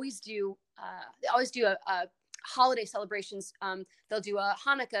 they always do a holiday celebrations. They'll do a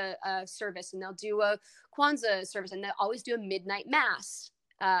Hanukkah service, and they'll do a Kwanzaa service, and they'll always do a midnight mass,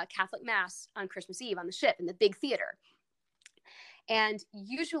 Catholic mass on Christmas Eve on the ship in the big theater. And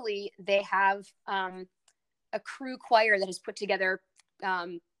usually they have a crew choir that has put together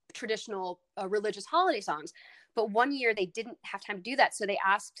traditional religious holiday songs. But one year they didn't have time to do that. So they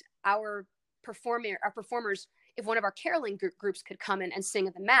asked our performers if one of our caroling groups could come in and sing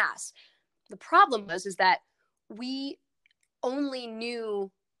at the mass. The problem is that we only knew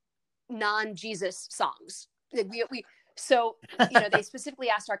non-Jesus songs. So they specifically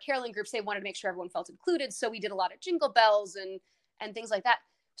asked our caroling groups, they wanted to make sure everyone felt included. So we did a lot of jingle bells and things like that.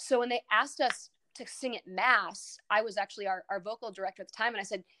 So when they asked us to sing at mass, I was actually our vocal director at the time. And I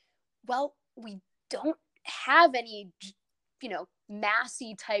said, well, we don't have any,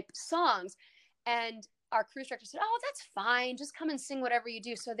 massy type songs. And our cruise director said, oh, that's fine. Just come and sing whatever you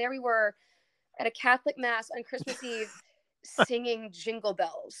do. So there we were at a Catholic mass on Christmas Eve singing Jingle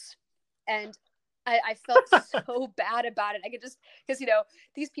Bells. And I felt so bad about it. I could just, because,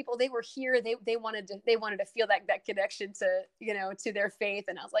 these people, they were here. They wanted to feel that connection to, to their faith.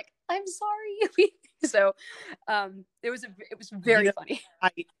 And I was like, I'm sorry. So it was very funny.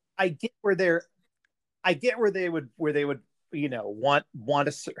 I get where they would want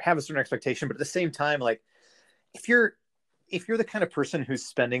to have a certain expectation, but at the same time, like if you're the kind of person who's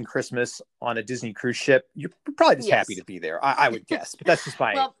spending Christmas on a Disney cruise ship, you're probably just happy to be there. I would guess, but that's just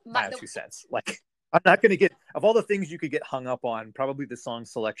my 2 cents. Like I'm not going to get, of all the things you could get hung up on, probably the song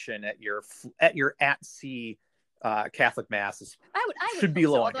selection at your at sea Catholic mass should be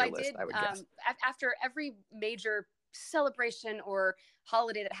low on your list. I would guess. After every major celebration or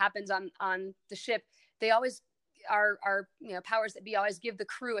holiday that happens on the ship, they always our powers that be always give the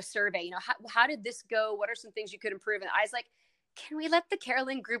crew a survey. How did this go? What are some things you could improve? And I was like, can we let the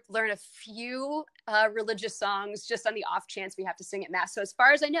caroling group learn a few religious songs just on the off chance we have to sing at mass? So as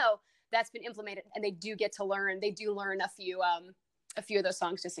far as I know, that's been implemented, and they do get to learn. They do learn a few a few of those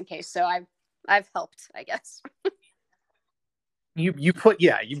songs just in case. So I've helped, I guess. You put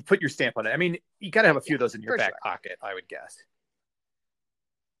your stamp on it. I mean, you got to have a few of those in your back pocket, I would guess.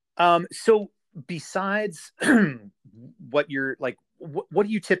 So besides what you're like, what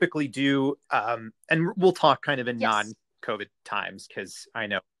do you typically do? And we'll talk kind of in non-COVID times, because I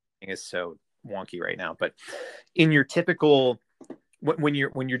know everything is so wonky right now. But in your typical, when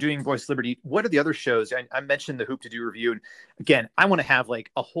you're doing Voice Liberty, what are the other shows? I mentioned the Hoop to Do review, and again, I want to have like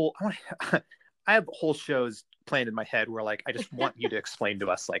I have whole shows planned in my head where like I just want you to explain to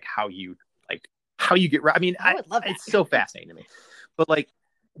us like how you get. I mean, I would love that. It's so fascinating to me. But like,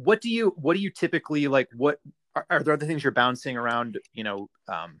 what do you typically like? What are there other things you're bouncing around? You know,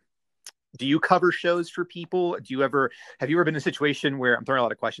 do you cover shows for people? Have you ever been in a situation where, I'm throwing a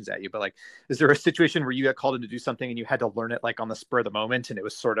lot of questions at you, but like, is there a situation where you got called in to do something and you had to learn it like on the spur of the moment, and it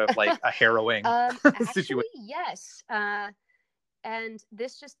was sort of like a harrowing situation? Yes. And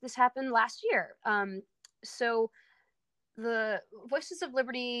this happened last year. So the Voices of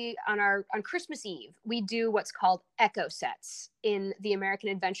Liberty on Christmas Eve, we do what's called echo sets in the American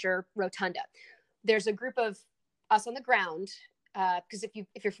Adventure Rotunda. There's a group of us on the ground, because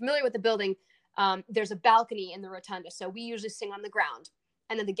if you're familiar with the building, there's a balcony in the rotunda. So we usually sing on the ground,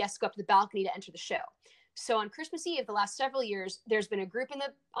 and then the guests go up to the balcony to enter the show. So on Christmas Eve, the last several years, there's been a group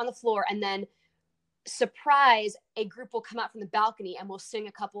on the floor, and then surprise, a group will come out from the balcony and we'll sing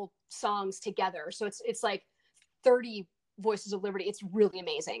a couple songs together. So it's like 30 Voices of Liberty. It's really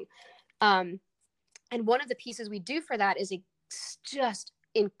amazing. And one of the pieces we do for that is a just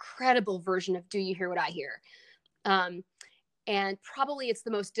incredible version of Do You Hear What I Hear? And probably it's the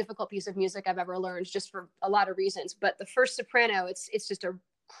most difficult piece of music I've ever learned, just for a lot of reasons. But the first soprano, it's just a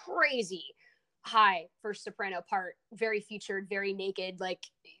crazy high first soprano part, very featured, very naked. Like,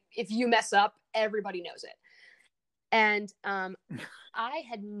 if you mess up, everybody knows it. And I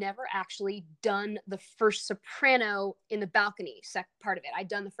had never actually done the first soprano in the balcony part of it. I'd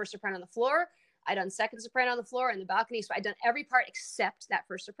done the first soprano on the floor. I'd done second soprano on the floor and the balcony. So I'd done every part except that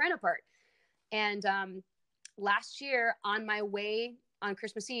first soprano part. And last year, on my way on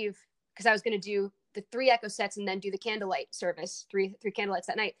Christmas Eve, because I was going to do the 3 echo sets and then do the candlelight service, three candlelights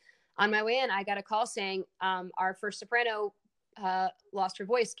that night. On my way in, I got a call saying, our first soprano lost her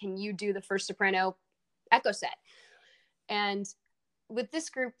voice. Can you do the first soprano echo set? And with this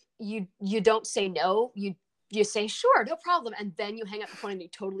group, you don't say no. You say, sure, no problem. And then you hang up the phone and you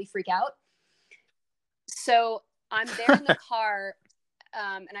totally freak out. So I'm there in the car,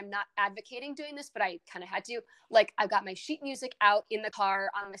 and I'm not advocating doing this, but I kind of had to. Like, I've got my sheet music out in the car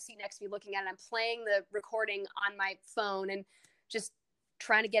on the seat next to me looking at it. I'm playing the recording on my phone and just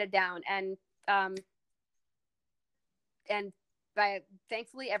trying to get it down. And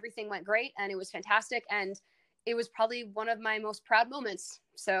thankfully everything went great and it was fantastic. And it was probably one of my most proud moments.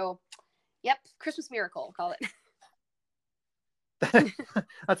 So, yep, Christmas miracle, I'll call it.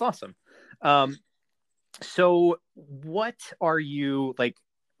 That's awesome. So what are you like?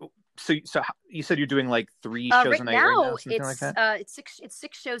 So you said you're doing like 3 shows a night right now, something like that? It's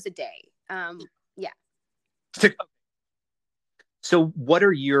 6 shows a day. Yeah. So what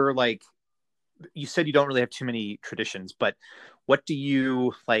are your, like, you said you don't really have too many traditions, but what do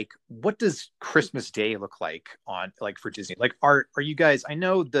you like? What does Christmas Day look like for Disney? Like, are you guys? I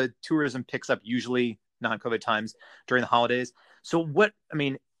know the tourism picks up usually non-COVID times during the holidays. So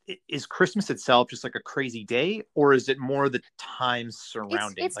is Christmas itself just like a crazy day, or is it more the time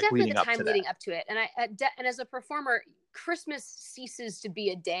surrounding? It's definitely the time leading up to it. And as a performer, Christmas ceases to be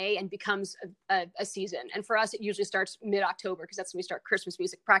a day and becomes a season. And for us, it usually starts mid-October because that's when we start Christmas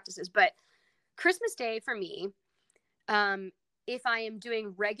music practices. But Christmas Day for me, if I am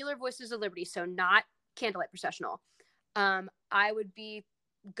doing regular Voices of Liberty, so not candlelight processional, I would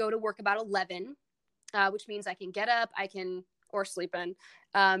go to work about 11, which means I can get up, or sleep in,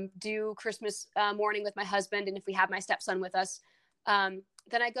 do Christmas morning with my husband. And if we have my stepson with us,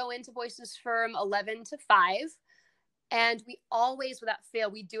 then I go into Voices from 11 to 5. And we always, without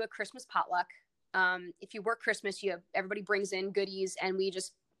fail, we do a Christmas potluck. If you work Christmas, everybody brings in goodies, and we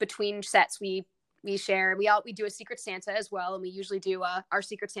just, between sets, we share. We do a Secret Santa as well. And we usually do our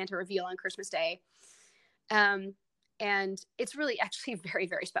Secret Santa reveal on Christmas Day. And it's really actually very,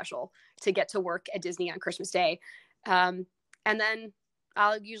 very special to get to work at Disney on Christmas Day. And then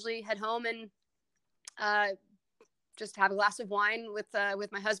I'll usually head home and just have a glass of wine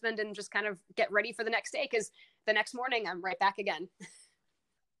with my husband and just kind of get ready for the next day, because the next morning I'm right back again.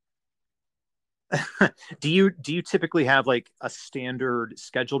 Do you typically have like a standard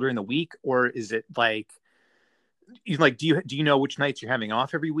schedule during the week, or is it like like, do you know which nights you're having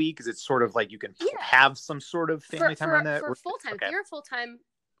off every week? Is it sort of like you can have some sort of family time on that? For full time, if you're a full time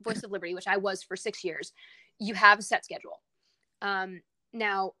Voice of Liberty, which I was for 6 years, you have a set schedule.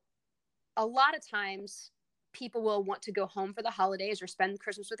 Now, a lot of times people will want to go home for the holidays or spend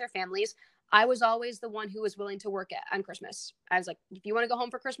Christmas with their families. I was always the one who was willing to work on Christmas. I was like, if you want to go home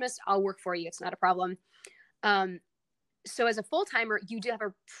for Christmas, I'll work for you. It's not a problem. So as a full timer, you do have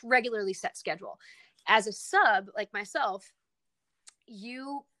a regularly set schedule. As a sub, like myself,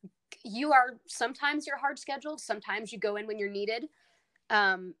 you are, sometimes you're hard scheduled. Sometimes you go in when you're needed.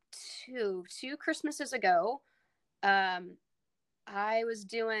 Two Christmases ago, I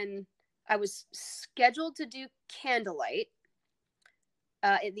was scheduled to do candlelight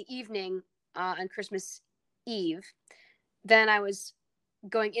in the evening on Christmas Eve. Then I was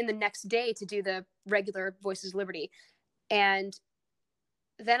going in the next day to do the regular Voices of Liberty. And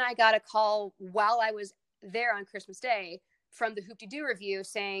then I got a call while I was there on Christmas Day from the Hoop-Dee-Doo Review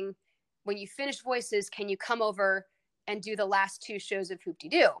saying, when you finish Voices, can you come over and do the last 2 shows of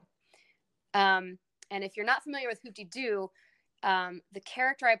Hoop-Dee-Doo? And if you're not familiar with Hoop-Dee-Doo, the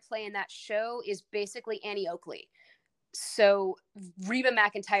character I play in that show is basically Annie Oakley. So Reba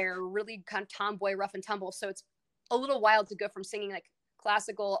McEntire, really kind of tomboy, rough and tumble. So it's a little wild to go from singing like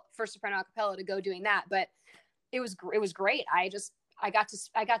classical first soprano a cappella to go doing that. But it was great. I got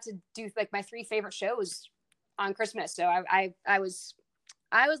to do like my 3 favorite shows on Christmas. So I was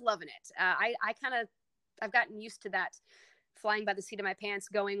loving it. I've gotten used to that, flying by the seat of my pants,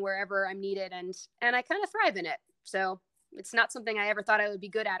 going wherever I'm needed, and I kind of thrive in it. So it's not something I ever thought I would be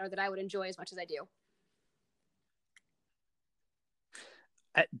good at or that I would enjoy as much as I do.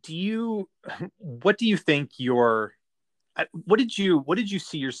 What do you think what did you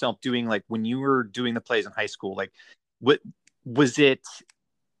see yourself doing, like when you were doing the plays in high school? Like, what was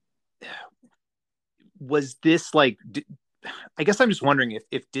this like? I guess I'm just wondering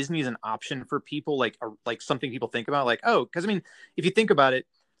if Disney is an option for people, like something people think about, like, oh, because I mean, if you think about it,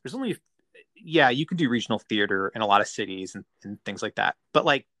 there's only, you can do regional theater in a lot of cities and things like that, but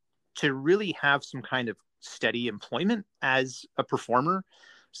like to really have some kind of steady employment as a performer,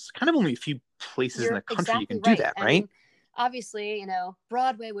 it's kind of only a few places in the country you can do that, right? I mean, obviously,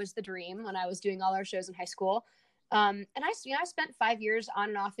 Broadway was the dream when I was doing all our shows in high school. And I spent 5 years on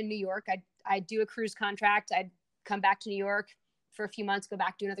and off in New York. I'd do a cruise contract. I'd come back to New York for a few months, go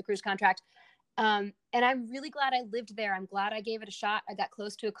back, do another cruise contract. And I'm really glad I lived there. I'm glad I gave it a shot. I got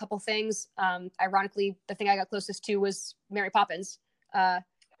close to a couple things. Ironically, the thing I got closest to was Mary Poppins.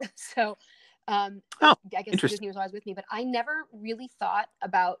 So I guess Disney was always with me, but I never really thought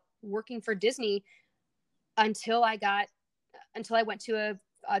about working for Disney until I went to a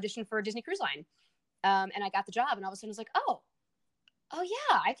audition for a Disney Cruise Line. And I got the job, and all of a sudden I was like, oh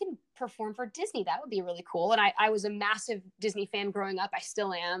yeah, I can perform for Disney. That would be really cool. And I was a massive Disney fan growing up. I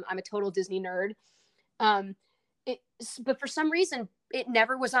still am. I'm a total Disney nerd. But for some reason, it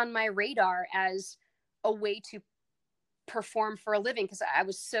never was on my radar as a way to perform for a living, because I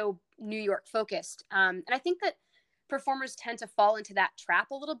was so New York focused. And I think that performers tend to fall into that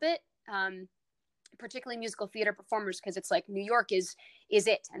trap a little bit, particularly musical theater performers, because it's like New York is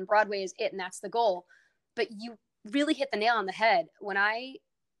it, and Broadway is it, and that's the goal. But you really hit the nail on the head. When I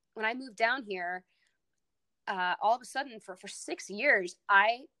moved down here, all of a sudden for 6 years,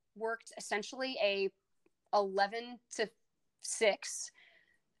 I worked essentially a 11 to 6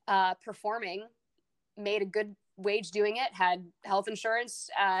 performing, made a good wage doing it, had health insurance,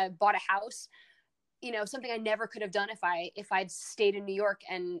 bought a house, something I never could have done if I'd stayed in New York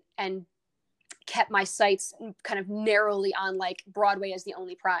and kept my sights kind of narrowly on like Broadway as the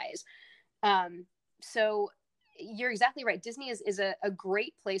only prize. So you're exactly right. Disney is a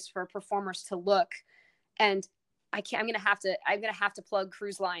great place for performers to look. And I'm going to have to plug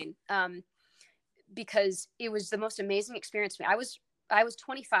Cruise Line, because it was the most amazing experience for me. I was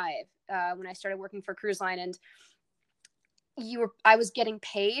 25 when I started working for Cruise Line, and I was getting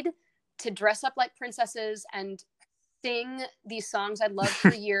paid to dress up like princesses and sing these songs I'd loved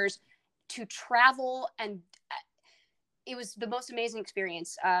for years, to travel, and it was the most amazing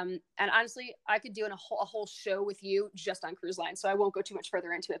experience. And honestly, I could do a whole show with you just on Cruise Line, so I won't go too much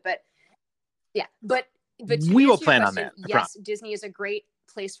further into it. But yeah, but we will plan on that. Yes, Disney is a great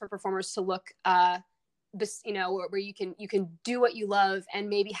place for performers to look. Where you can do what you love and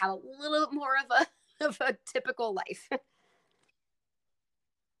maybe have a little bit more of a typical life.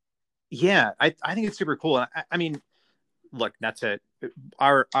 Yeah, I think it's super cool. I mean, look, that's it.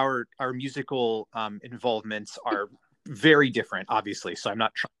 Our musical involvements are very different, obviously. So I'm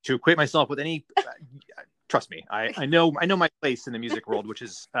not trying to equate myself with any. Trust me, I know my place in the music world, which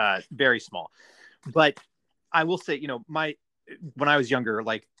is very small. But I will say, when I was younger,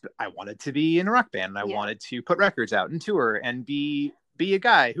 like I wanted to be in a rock band and I wanted to put records out and tour and be a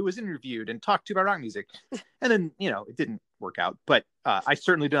guy who was interviewed and talked to about rock music. And then, it didn't work out, but I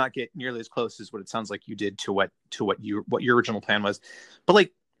certainly do not get nearly as close as what it sounds like you did to what your original plan was. But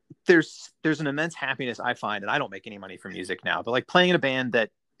like, there's an immense happiness I find, and I don't make any money from music now, but like playing in a band that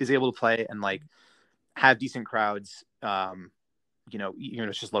is able to play and like have decent crowds, even if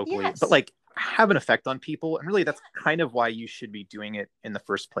it's just locally, but like have an effect on people. And really that's kind of why you should be doing it in the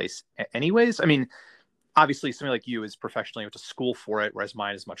first place anyways. I mean, obviously somebody like you is professionally went to school for it, whereas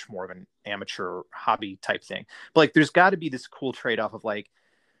mine is much more of an amateur hobby type thing. But like, there's got to be this cool trade-off of like,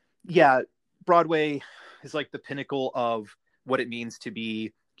 yeah, Broadway is like the pinnacle of what it means to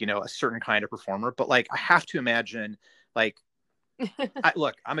be, a certain kind of performer. But like, I have to imagine like,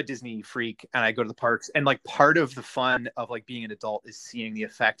 I'm a Disney freak and I go to the parks, and like part of the fun of like being an adult is seeing the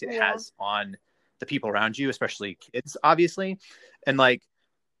effect it has on the people around you, especially kids, obviously. And like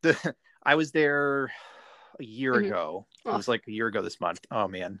I was there a year ago. It was like a year ago this month. Oh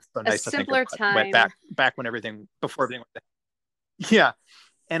man, so nice to think about. Time. Back when before everything went. Yeah.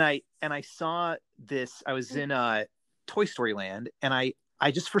 And I saw this. I was in Toy Story Land, and I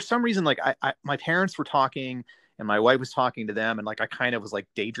just, for some reason, like my parents were talking and my wife was talking to them, and like I kind of was like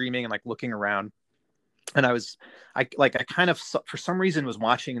daydreaming and like looking around, and I kind of, for some reason, was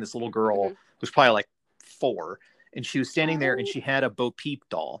watching this little girl who was probably like 4, and she was standing there and she had a Bo Peep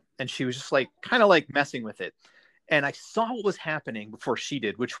doll, and she was just like kind of like messing with it, and I saw what was happening before she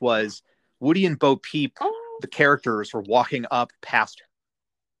did, which was Woody and Bo Peep, the characters, were walking up past her,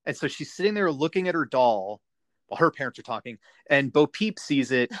 and so she's sitting there looking at her doll while her parents are talking, and Bo Peep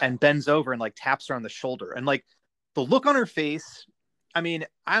sees it and bends over and like taps her on the shoulder, and like the look on her face, I mean,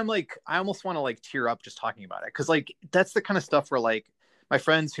 I'm like, I almost want to like tear up just talking about it. Cause like, that's the kind of stuff where like my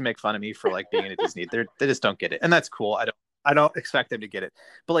friends who make fun of me for like being in a Disney, they just don't get it. And that's cool. I don't expect them to get it,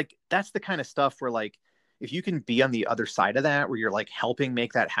 but like, that's the kind of stuff where like, if you can be on the other side of that, where you're like helping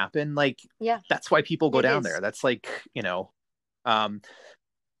make that happen, like, that's why people go down there. That's like, I've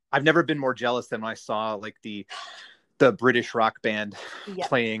never been more jealous than when I saw like the British rock band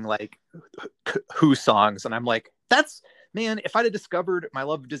playing like Who songs. And I'm like, man, if I'd have discovered my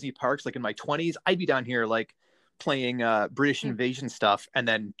love of Disney parks like in my 20s, I'd be down here like playing British Invasion stuff, and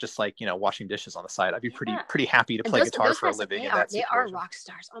then just like, washing dishes on the side. I'd be pretty happy to play guitar for a living. They are rock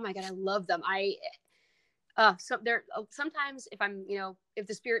stars. Oh my God, I love them. So there, sometimes if I'm, if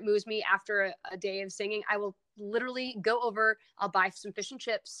the spirit moves me after a day of singing, I will literally go over, I'll buy some fish and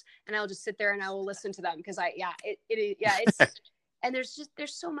chips, and I'll just sit there and I will listen to them, because it's and there's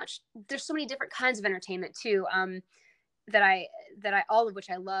so many different kinds of entertainment too, that I all of which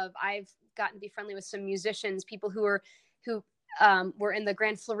I love. I've gotten to be friendly with some musicians, people who were in the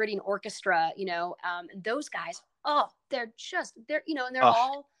Grand Floridian Orchestra, and those guys, they're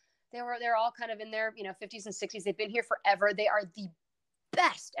and they're all kind of in their 50s and 60s. They've been here forever. They are the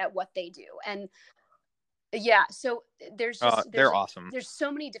best at what they do. And so they're awesome. There's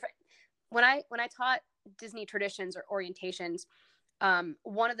so many different, when I taught Disney traditions or orientations,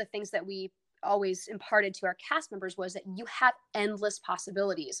 one of the things that we always imparted to our cast members was that you have endless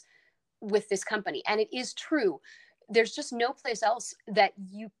possibilities with this company. And it is true. There's just no place else that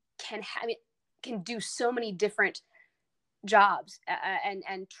you can do so many different jobs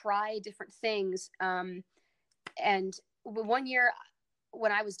and try different things. And one year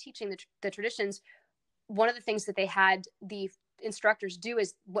when I was teaching the traditions, one of the things that they had the instructors do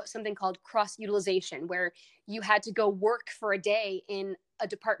is something called cross utilization, where you had to go work for a day in a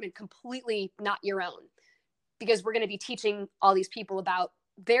department completely not your own, because we're going to be teaching all these people about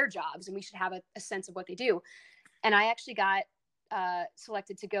their jobs, and we should have a sense of what they do. And I actually got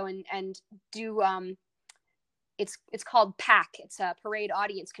selected to go and do it's called PAC. It's a parade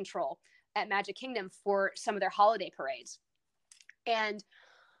audience control at Magic Kingdom for some of their holiday parades. And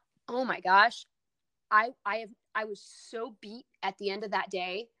oh my gosh, I was so beat at the end of that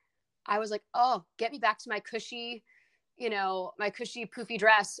day. I was like, oh, get me back to my cushy, poofy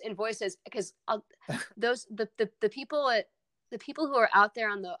dress and voices, because the people who are out there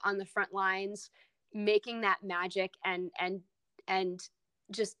on the front lines making that magic and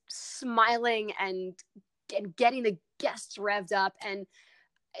just smiling and getting the guests revved up, and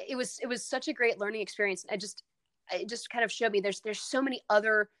it was such a great learning experience. It just kind of showed me there's so many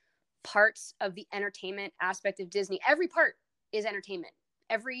other parts of the entertainment aspect of Disney. Every part is entertainment.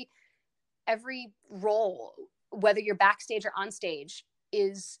 Every role, whether you're backstage or on stage,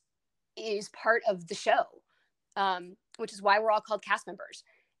 is part of the show, which is why we're all called cast members.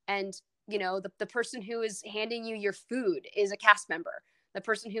 And the person who is handing you your food is a cast member. The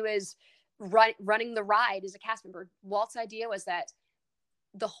person who is running the ride is a cast member. Walt's idea was that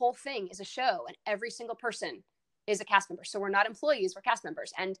the whole thing is a show and every single person is a cast member. So we're not employees, we're cast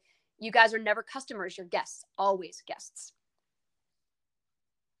members. And you guys are never customers, you're guests, always guests.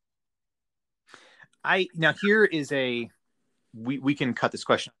 Now here is we can cut this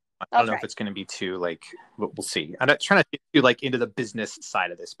question. I don't know if it's going to be too like, we'll see. I'm not trying to get too like into the business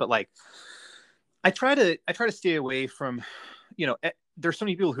side of this, but like I try to stay away from, there's so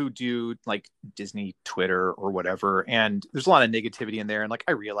many people who do like Disney Twitter or whatever, and there's a lot of negativity in there. And like,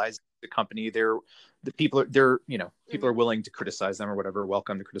 I realize the company, people are willing to criticize them or whatever,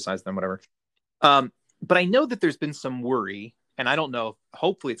 welcome to criticize them, whatever. But I know that there's been some worry, and I don't know,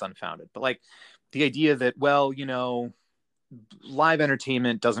 hopefully it's unfounded, but like the idea that, well, live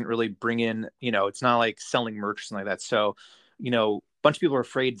entertainment doesn't really bring in, it's not like selling merch or something like that. So, a bunch of people are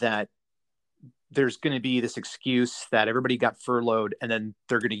afraid that there's going to be this excuse that everybody got furloughed and then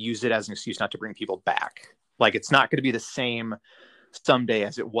they're going to use it as an excuse not to bring people back. Like, it's not going to be the same someday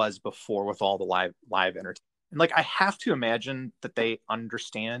as it was before with all the live entertainment. And like, I have to imagine that they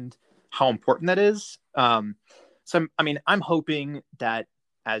understand how important that is. So I'm hoping that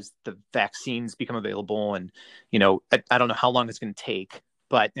as the vaccines become available and, I don't know how long it's going to take,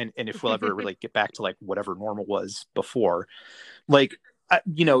 but, and if we'll ever really get back to like whatever normal was before, like,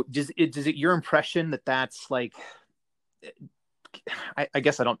 does it your impression that that's like, I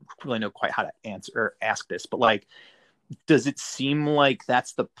guess I don't really know quite how to answer or ask this, but like, does it seem like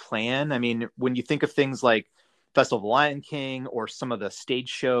that's the plan? I mean, when you think of things like Festival of the Lion King or some of the stage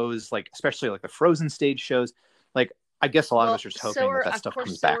shows, like especially like the Frozen stage shows, like I guess a lot of us are just hoping that stuff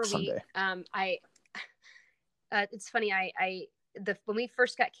comes back someday. It's funny. When we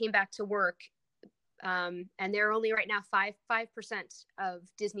first came back to work, and there are only right now 5% of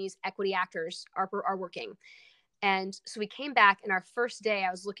Disney's equity actors are working. And so we came back, and our first day, I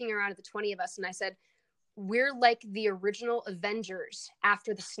was looking around at the 20 of us, and I said, we're like the original Avengers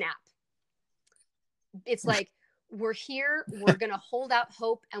after the snap. It's like, we're here, we're going to hold out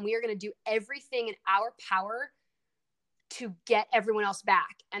hope, and we are going to do everything in our power to get everyone else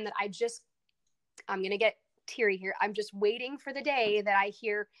back. And that I'm going to get teary here. I'm just waiting for the day that I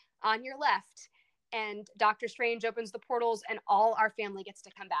hear on your left and Doctor Strange opens the portals and all our family gets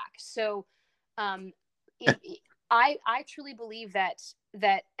to come back. So I truly believe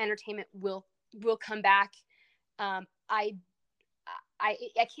that entertainment will come back. I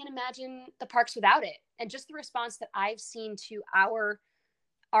can't imagine the parks without it. And just the response that I've seen to our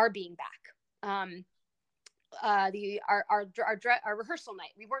being back. Our rehearsal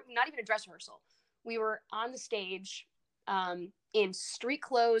night, we weren't not even a dress rehearsal. We were on the stage in street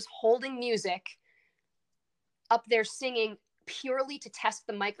clothes, holding music, up there singing purely to test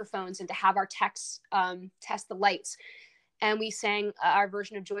the microphones and to have our techs test the lights. And we sang our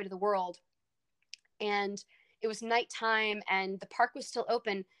version of Joy to the World. And it was nighttime and the park was still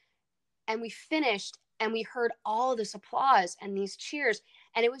open. And we finished and we heard all this applause and these cheers.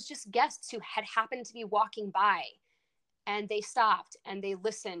 And it was just guests who had happened to be walking by. And they stopped and they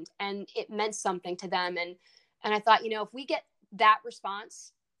listened and it meant something to them. And I thought, if we get that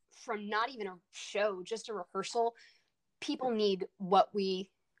response from not even a show, just a rehearsal, people need what we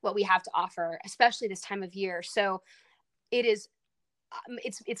have to offer, especially this time of year. So it's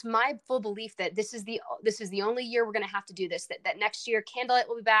my full belief that this is the only year we're going to have to do this, that next year Candlelight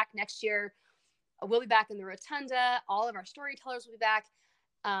will be back. Next year we'll be back in the Rotunda. All of our storytellers will be back.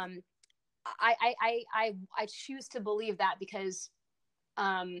 I choose to believe that because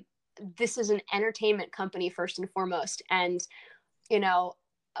this is an entertainment company first and foremost. And,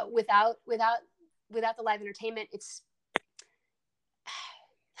 without the live entertainment, it's,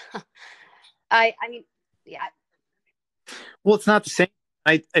 I mean, yeah. Well, it's not the same.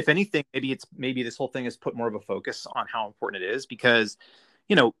 If anything, maybe this whole thing has put more of a focus on how important it is because,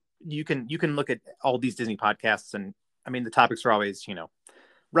 you can look at all these Disney podcasts and I mean, the topics are always,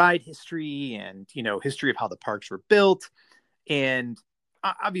 ride history and, history of how the parks were built. And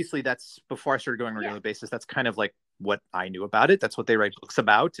obviously that's before I started going on a regular basis. That's kind of like what I knew about it. That's what they write books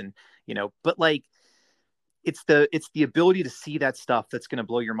about. And, but like, it's the ability to see that stuff that's going to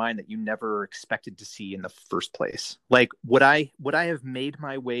blow your mind that you never expected to see in the first place. Like, would I have made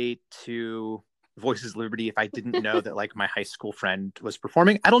my way to Voices of Liberty if I didn't know that like my high school friend was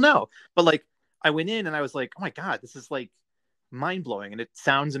performing? I don't know. But like, I went in and I was like, oh my God, this is like mind blowing. And it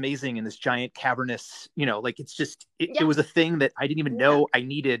sounds amazing in this giant cavernous, like it's just, it was a thing that I didn't even know I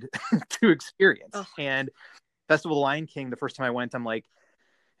needed to experience. Oh. And Festival of the Lion King, the first time I went, I'm like,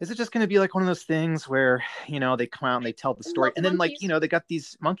 is it just going to be like one of those things where, they come out and they tell the story and then like, they got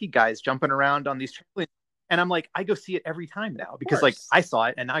these monkey guys jumping around on these trampolines And I'm like, I go see it every time now because like I saw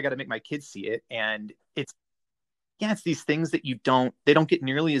it and now I got to make my kids see it. And it's these things that they don't get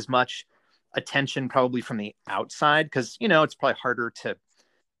nearly as much attention probably from the outside because, it's probably harder to,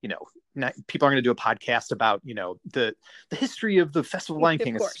 people are going to do a podcast about, the history of the Festival of Lion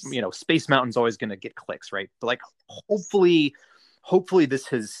King. Space Mountain's always going to get clicks, right? But like, hopefully this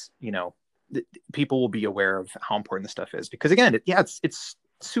has, people will be aware of how important this stuff is because again, it's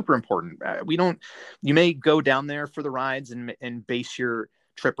super important. You may go down there for the rides and base your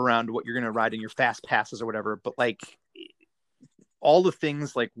trip around what you're going to ride in your fast passes or whatever, but like all the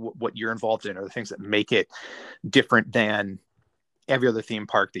things like what you're involved in are the things that make it different than every other theme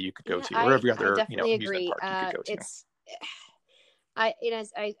park that you could go to or every other amusement park you could go to. I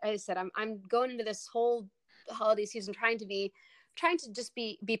said I'm going into this whole holiday season trying to just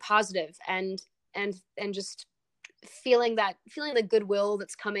be positive and just feeling the goodwill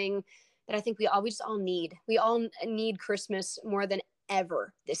that's coming that I think we just all need. We all need Christmas more than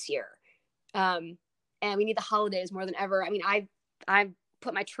ever this year. And we need the holidays more than ever. I mean, I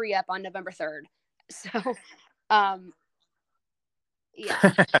put my tree up on November 3rd. So,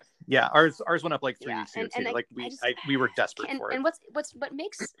 yeah. Yeah. Ours went up like 3 weeks ago too. Like we were desperate for it. And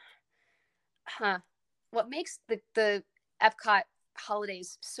what makes the Epcot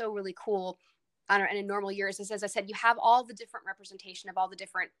holidays so really cool in a normal year is, as I said, you have all the different representation of all the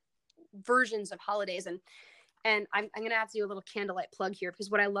different versions of holidays. And I'm going to have to do a little Candlelight plug here because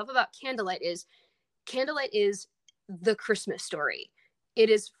what I love about Candlelight is the Christmas story. It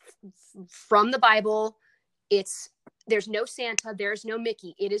is from the Bible. There's no Santa, there's no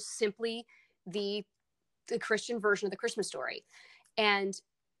Mickey. It is simply the Christian version of the Christmas story. And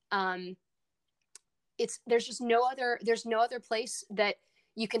there's just no other place that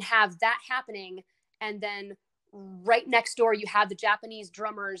you can have that happening. And then right next door, you have the Japanese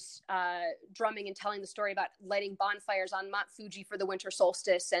drummers drumming and telling the story about lighting bonfires on Mount Fuji for the winter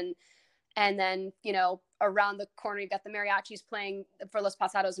solstice. And then, around the corner, you've got the mariachis playing for Los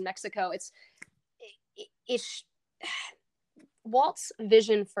Pasados in Mexico. It's Walt's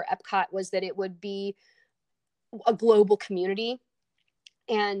vision for Epcot was that it would be a global community.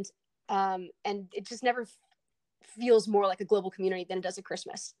 And it just never feels more like a global community than it does at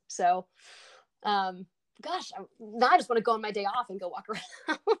Christmas. So, gosh, now I just want to go on my day off and go walk around.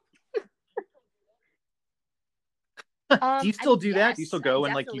 Do you still do that? Do you still go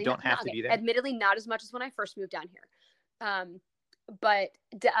and like you don't have to be there? Admittedly, not as much as when I first moved down here. But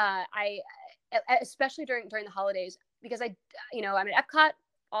I especially during the holidays, because I'm at Epcot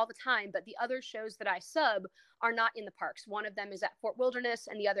all the time, but the other shows that I sub are not in the parks. One of them is at Fort Wilderness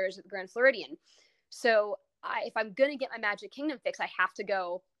and the other is at the Grand Floridian. So if I'm going to get my Magic Kingdom fix, I have to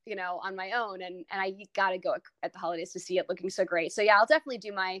go, on my own. And I got to go at the holidays to see it looking so great. So yeah, I'll definitely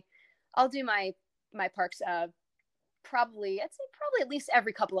do my parks, probably at least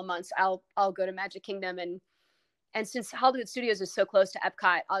every couple of months. I'll go to Magic Kingdom and since Hollywood Studios is so close to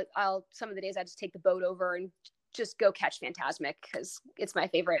Epcot, I'll some of the days I just take the boat over and just go catch Fantasmic because it's my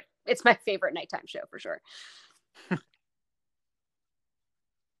favorite nighttime show for sure.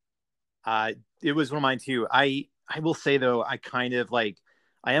 It was one of mine too. I will say though, I kind of like,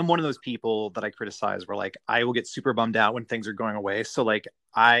 I am one of those people that I criticize where like, I will get super bummed out when things are going away. So like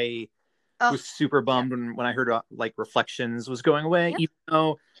I was super bummed when I heard like Reflections was going away, even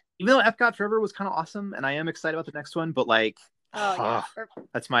though Epcot Forever was kind of awesome. And I am excited about the next one, but like,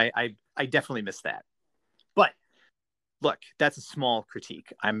 that's I definitely missed that. But look, that's a small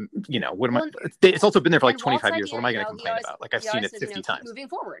critique. It's also been there for like 25 years. What am I going to complain about? Like I've seen it 50 times. Moving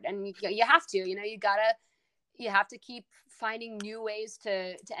forward, and you have to, you have to keep finding new ways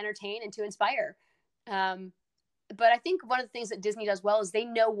to entertain and to inspire. But I think one of the things that Disney does well is they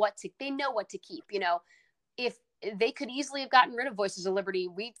know what to keep. If they could easily have gotten rid of Voices of Liberty,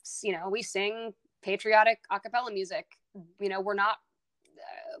 we sing patriotic a cappella music. We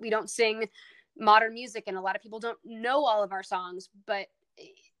don't sing modern music, and a lot of people don't know all of our songs, but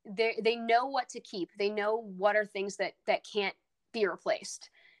they know what to keep. They know what are things that can't be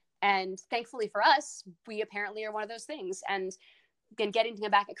replaced. And thankfully for us, we apparently are one of those things. And again, getting to go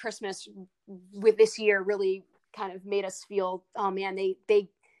back at Christmas with this year really kind of made us feel, oh man, they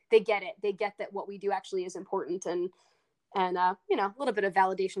get it. They get that what we do actually is important, and a little bit of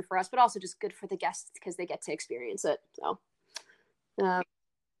validation for us, but also just good for the guests because they get to experience it. So,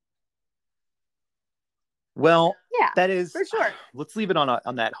 well, yeah, that is for sure. Let's leave it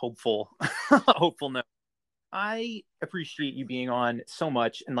on that hopeful note. I appreciate you being on so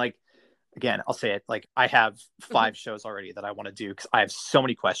much, and like, again, I'll say it, like I have 5 shows already that I want to do because I have so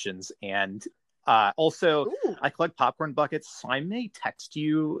many questions, and also I collect popcorn buckets, so I may text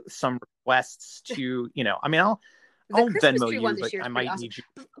you some requests to, I mean, I'll Venmo you, but I might need you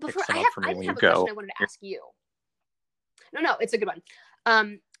to pick some up for me when you go. Question I wanted to ask you. No, it's a good one.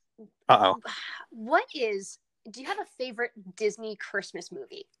 Do you have a favorite Disney Christmas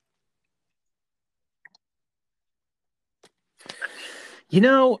movie?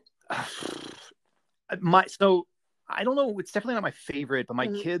 So I don't know. It's definitely not my favorite, but my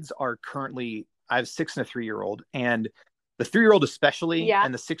kids are currently, I have 6 and a 3-year-old, and the 3-year-old especially,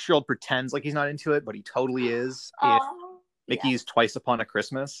 and the 6-year-old pretends like he's not into it, but he totally is. Mickey's Twice Upon a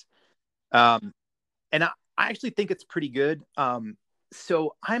Christmas. And I actually think it's pretty good.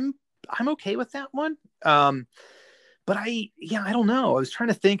 So I'm okay with that one. But I don't know. I was trying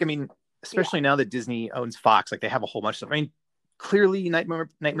to think, I mean, especially now that Disney owns Fox, like they have a whole bunch of stuff. I mean, clearly Nightmare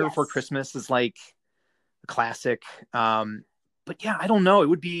Before Christmas is like a classic. But yeah, I don't know.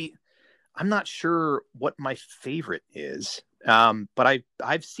 I'm not sure what my favorite is. But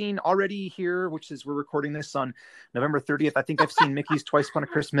I've seen already here, which is, we're recording this on November 30th. I think I've seen Mickey's Twice Upon a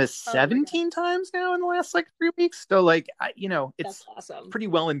Christmas 17 times now in the last 3 weeks. So it's awesome. Pretty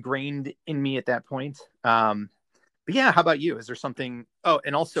well ingrained in me at that point. But yeah, how about you? Is there something? Oh,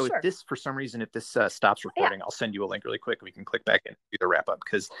 and also if this, for some reason, if this stops recording, I'll send you a link really quick. We can click back and do the wrap up,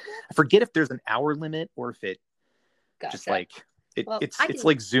 because I forget if there's an hour limit or if it just it's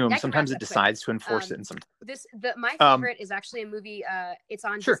like Zoom. Sometimes it decides to enforce it, and sometimes my favorite is actually a movie. It's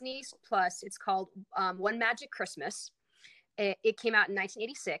on Disney Plus. It's called One Magic Christmas. It came out in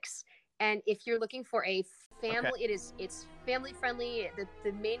 1986, and if you're looking for a family, it's family friendly.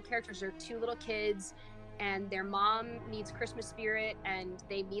 The main characters are 2 little kids, and their mom needs Christmas spirit, and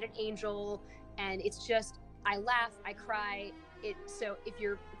they meet an angel, and it's just, I laugh, I cry. So if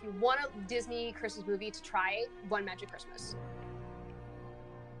you want a Disney Christmas movie to try, One Magic Christmas.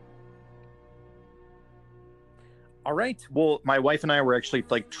 All right. Well, my wife and I were actually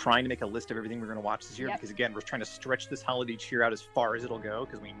trying to make a list of everything we're going to watch this year, because again, we're trying to stretch this holiday cheer out as far as it'll go,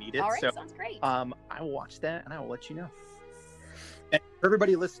 because we need it. All right, so sounds great. I will watch that, and I will let you know. And for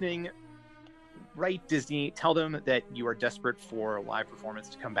everybody listening, write Disney, tell them that you are desperate for a live performance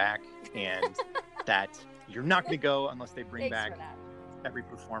to come back, and that you're not going to go unless they bring back every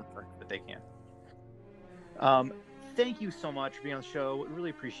performer that they can. Thank you so much for being on the show. We really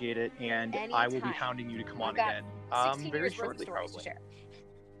appreciate it, and Anytime. I will be hounding you to come on again very shortly, probably.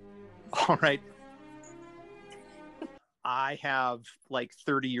 All right. I have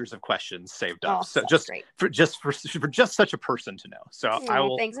 30 years of questions saved up, so for just such a person to know. So I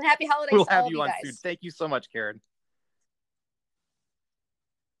will. Thanks, and happy holidays. We'll have you on guys. Food. Thank you so much, Karen.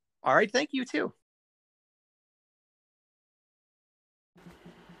 All right, thank you too.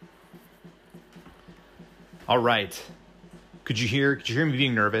 All right. Could you hear me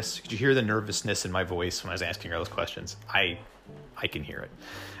being nervous? Could you hear the nervousness in my voice when I was asking her those questions? I can hear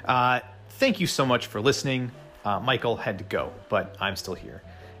it. Thank you so much for listening. Michael had to go, but I'm still here.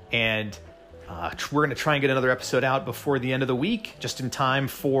 And we're going to try and get another episode out before the end of the week, just in time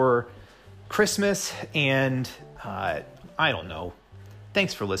for Christmas. And I don't know.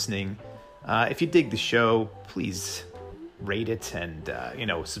 Thanks for listening. If you dig the show, please rate it and,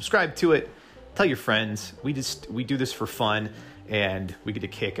 subscribe to it. Tell your friends. We do this for fun, and we get a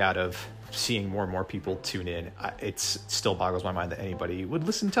kick out of seeing more and more people tune in. It still boggles my mind that anybody would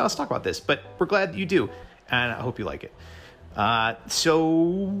listen to us talk about this, but we're glad you do, and I hope you like it. So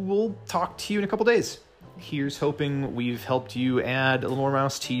we'll talk to you in a couple days. Here's hoping we've helped you add a little more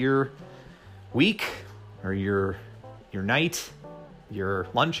mouse to your week, or your night, your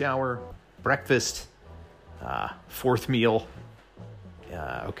lunch hour, breakfast, fourth meal.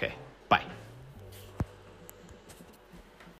 Okay.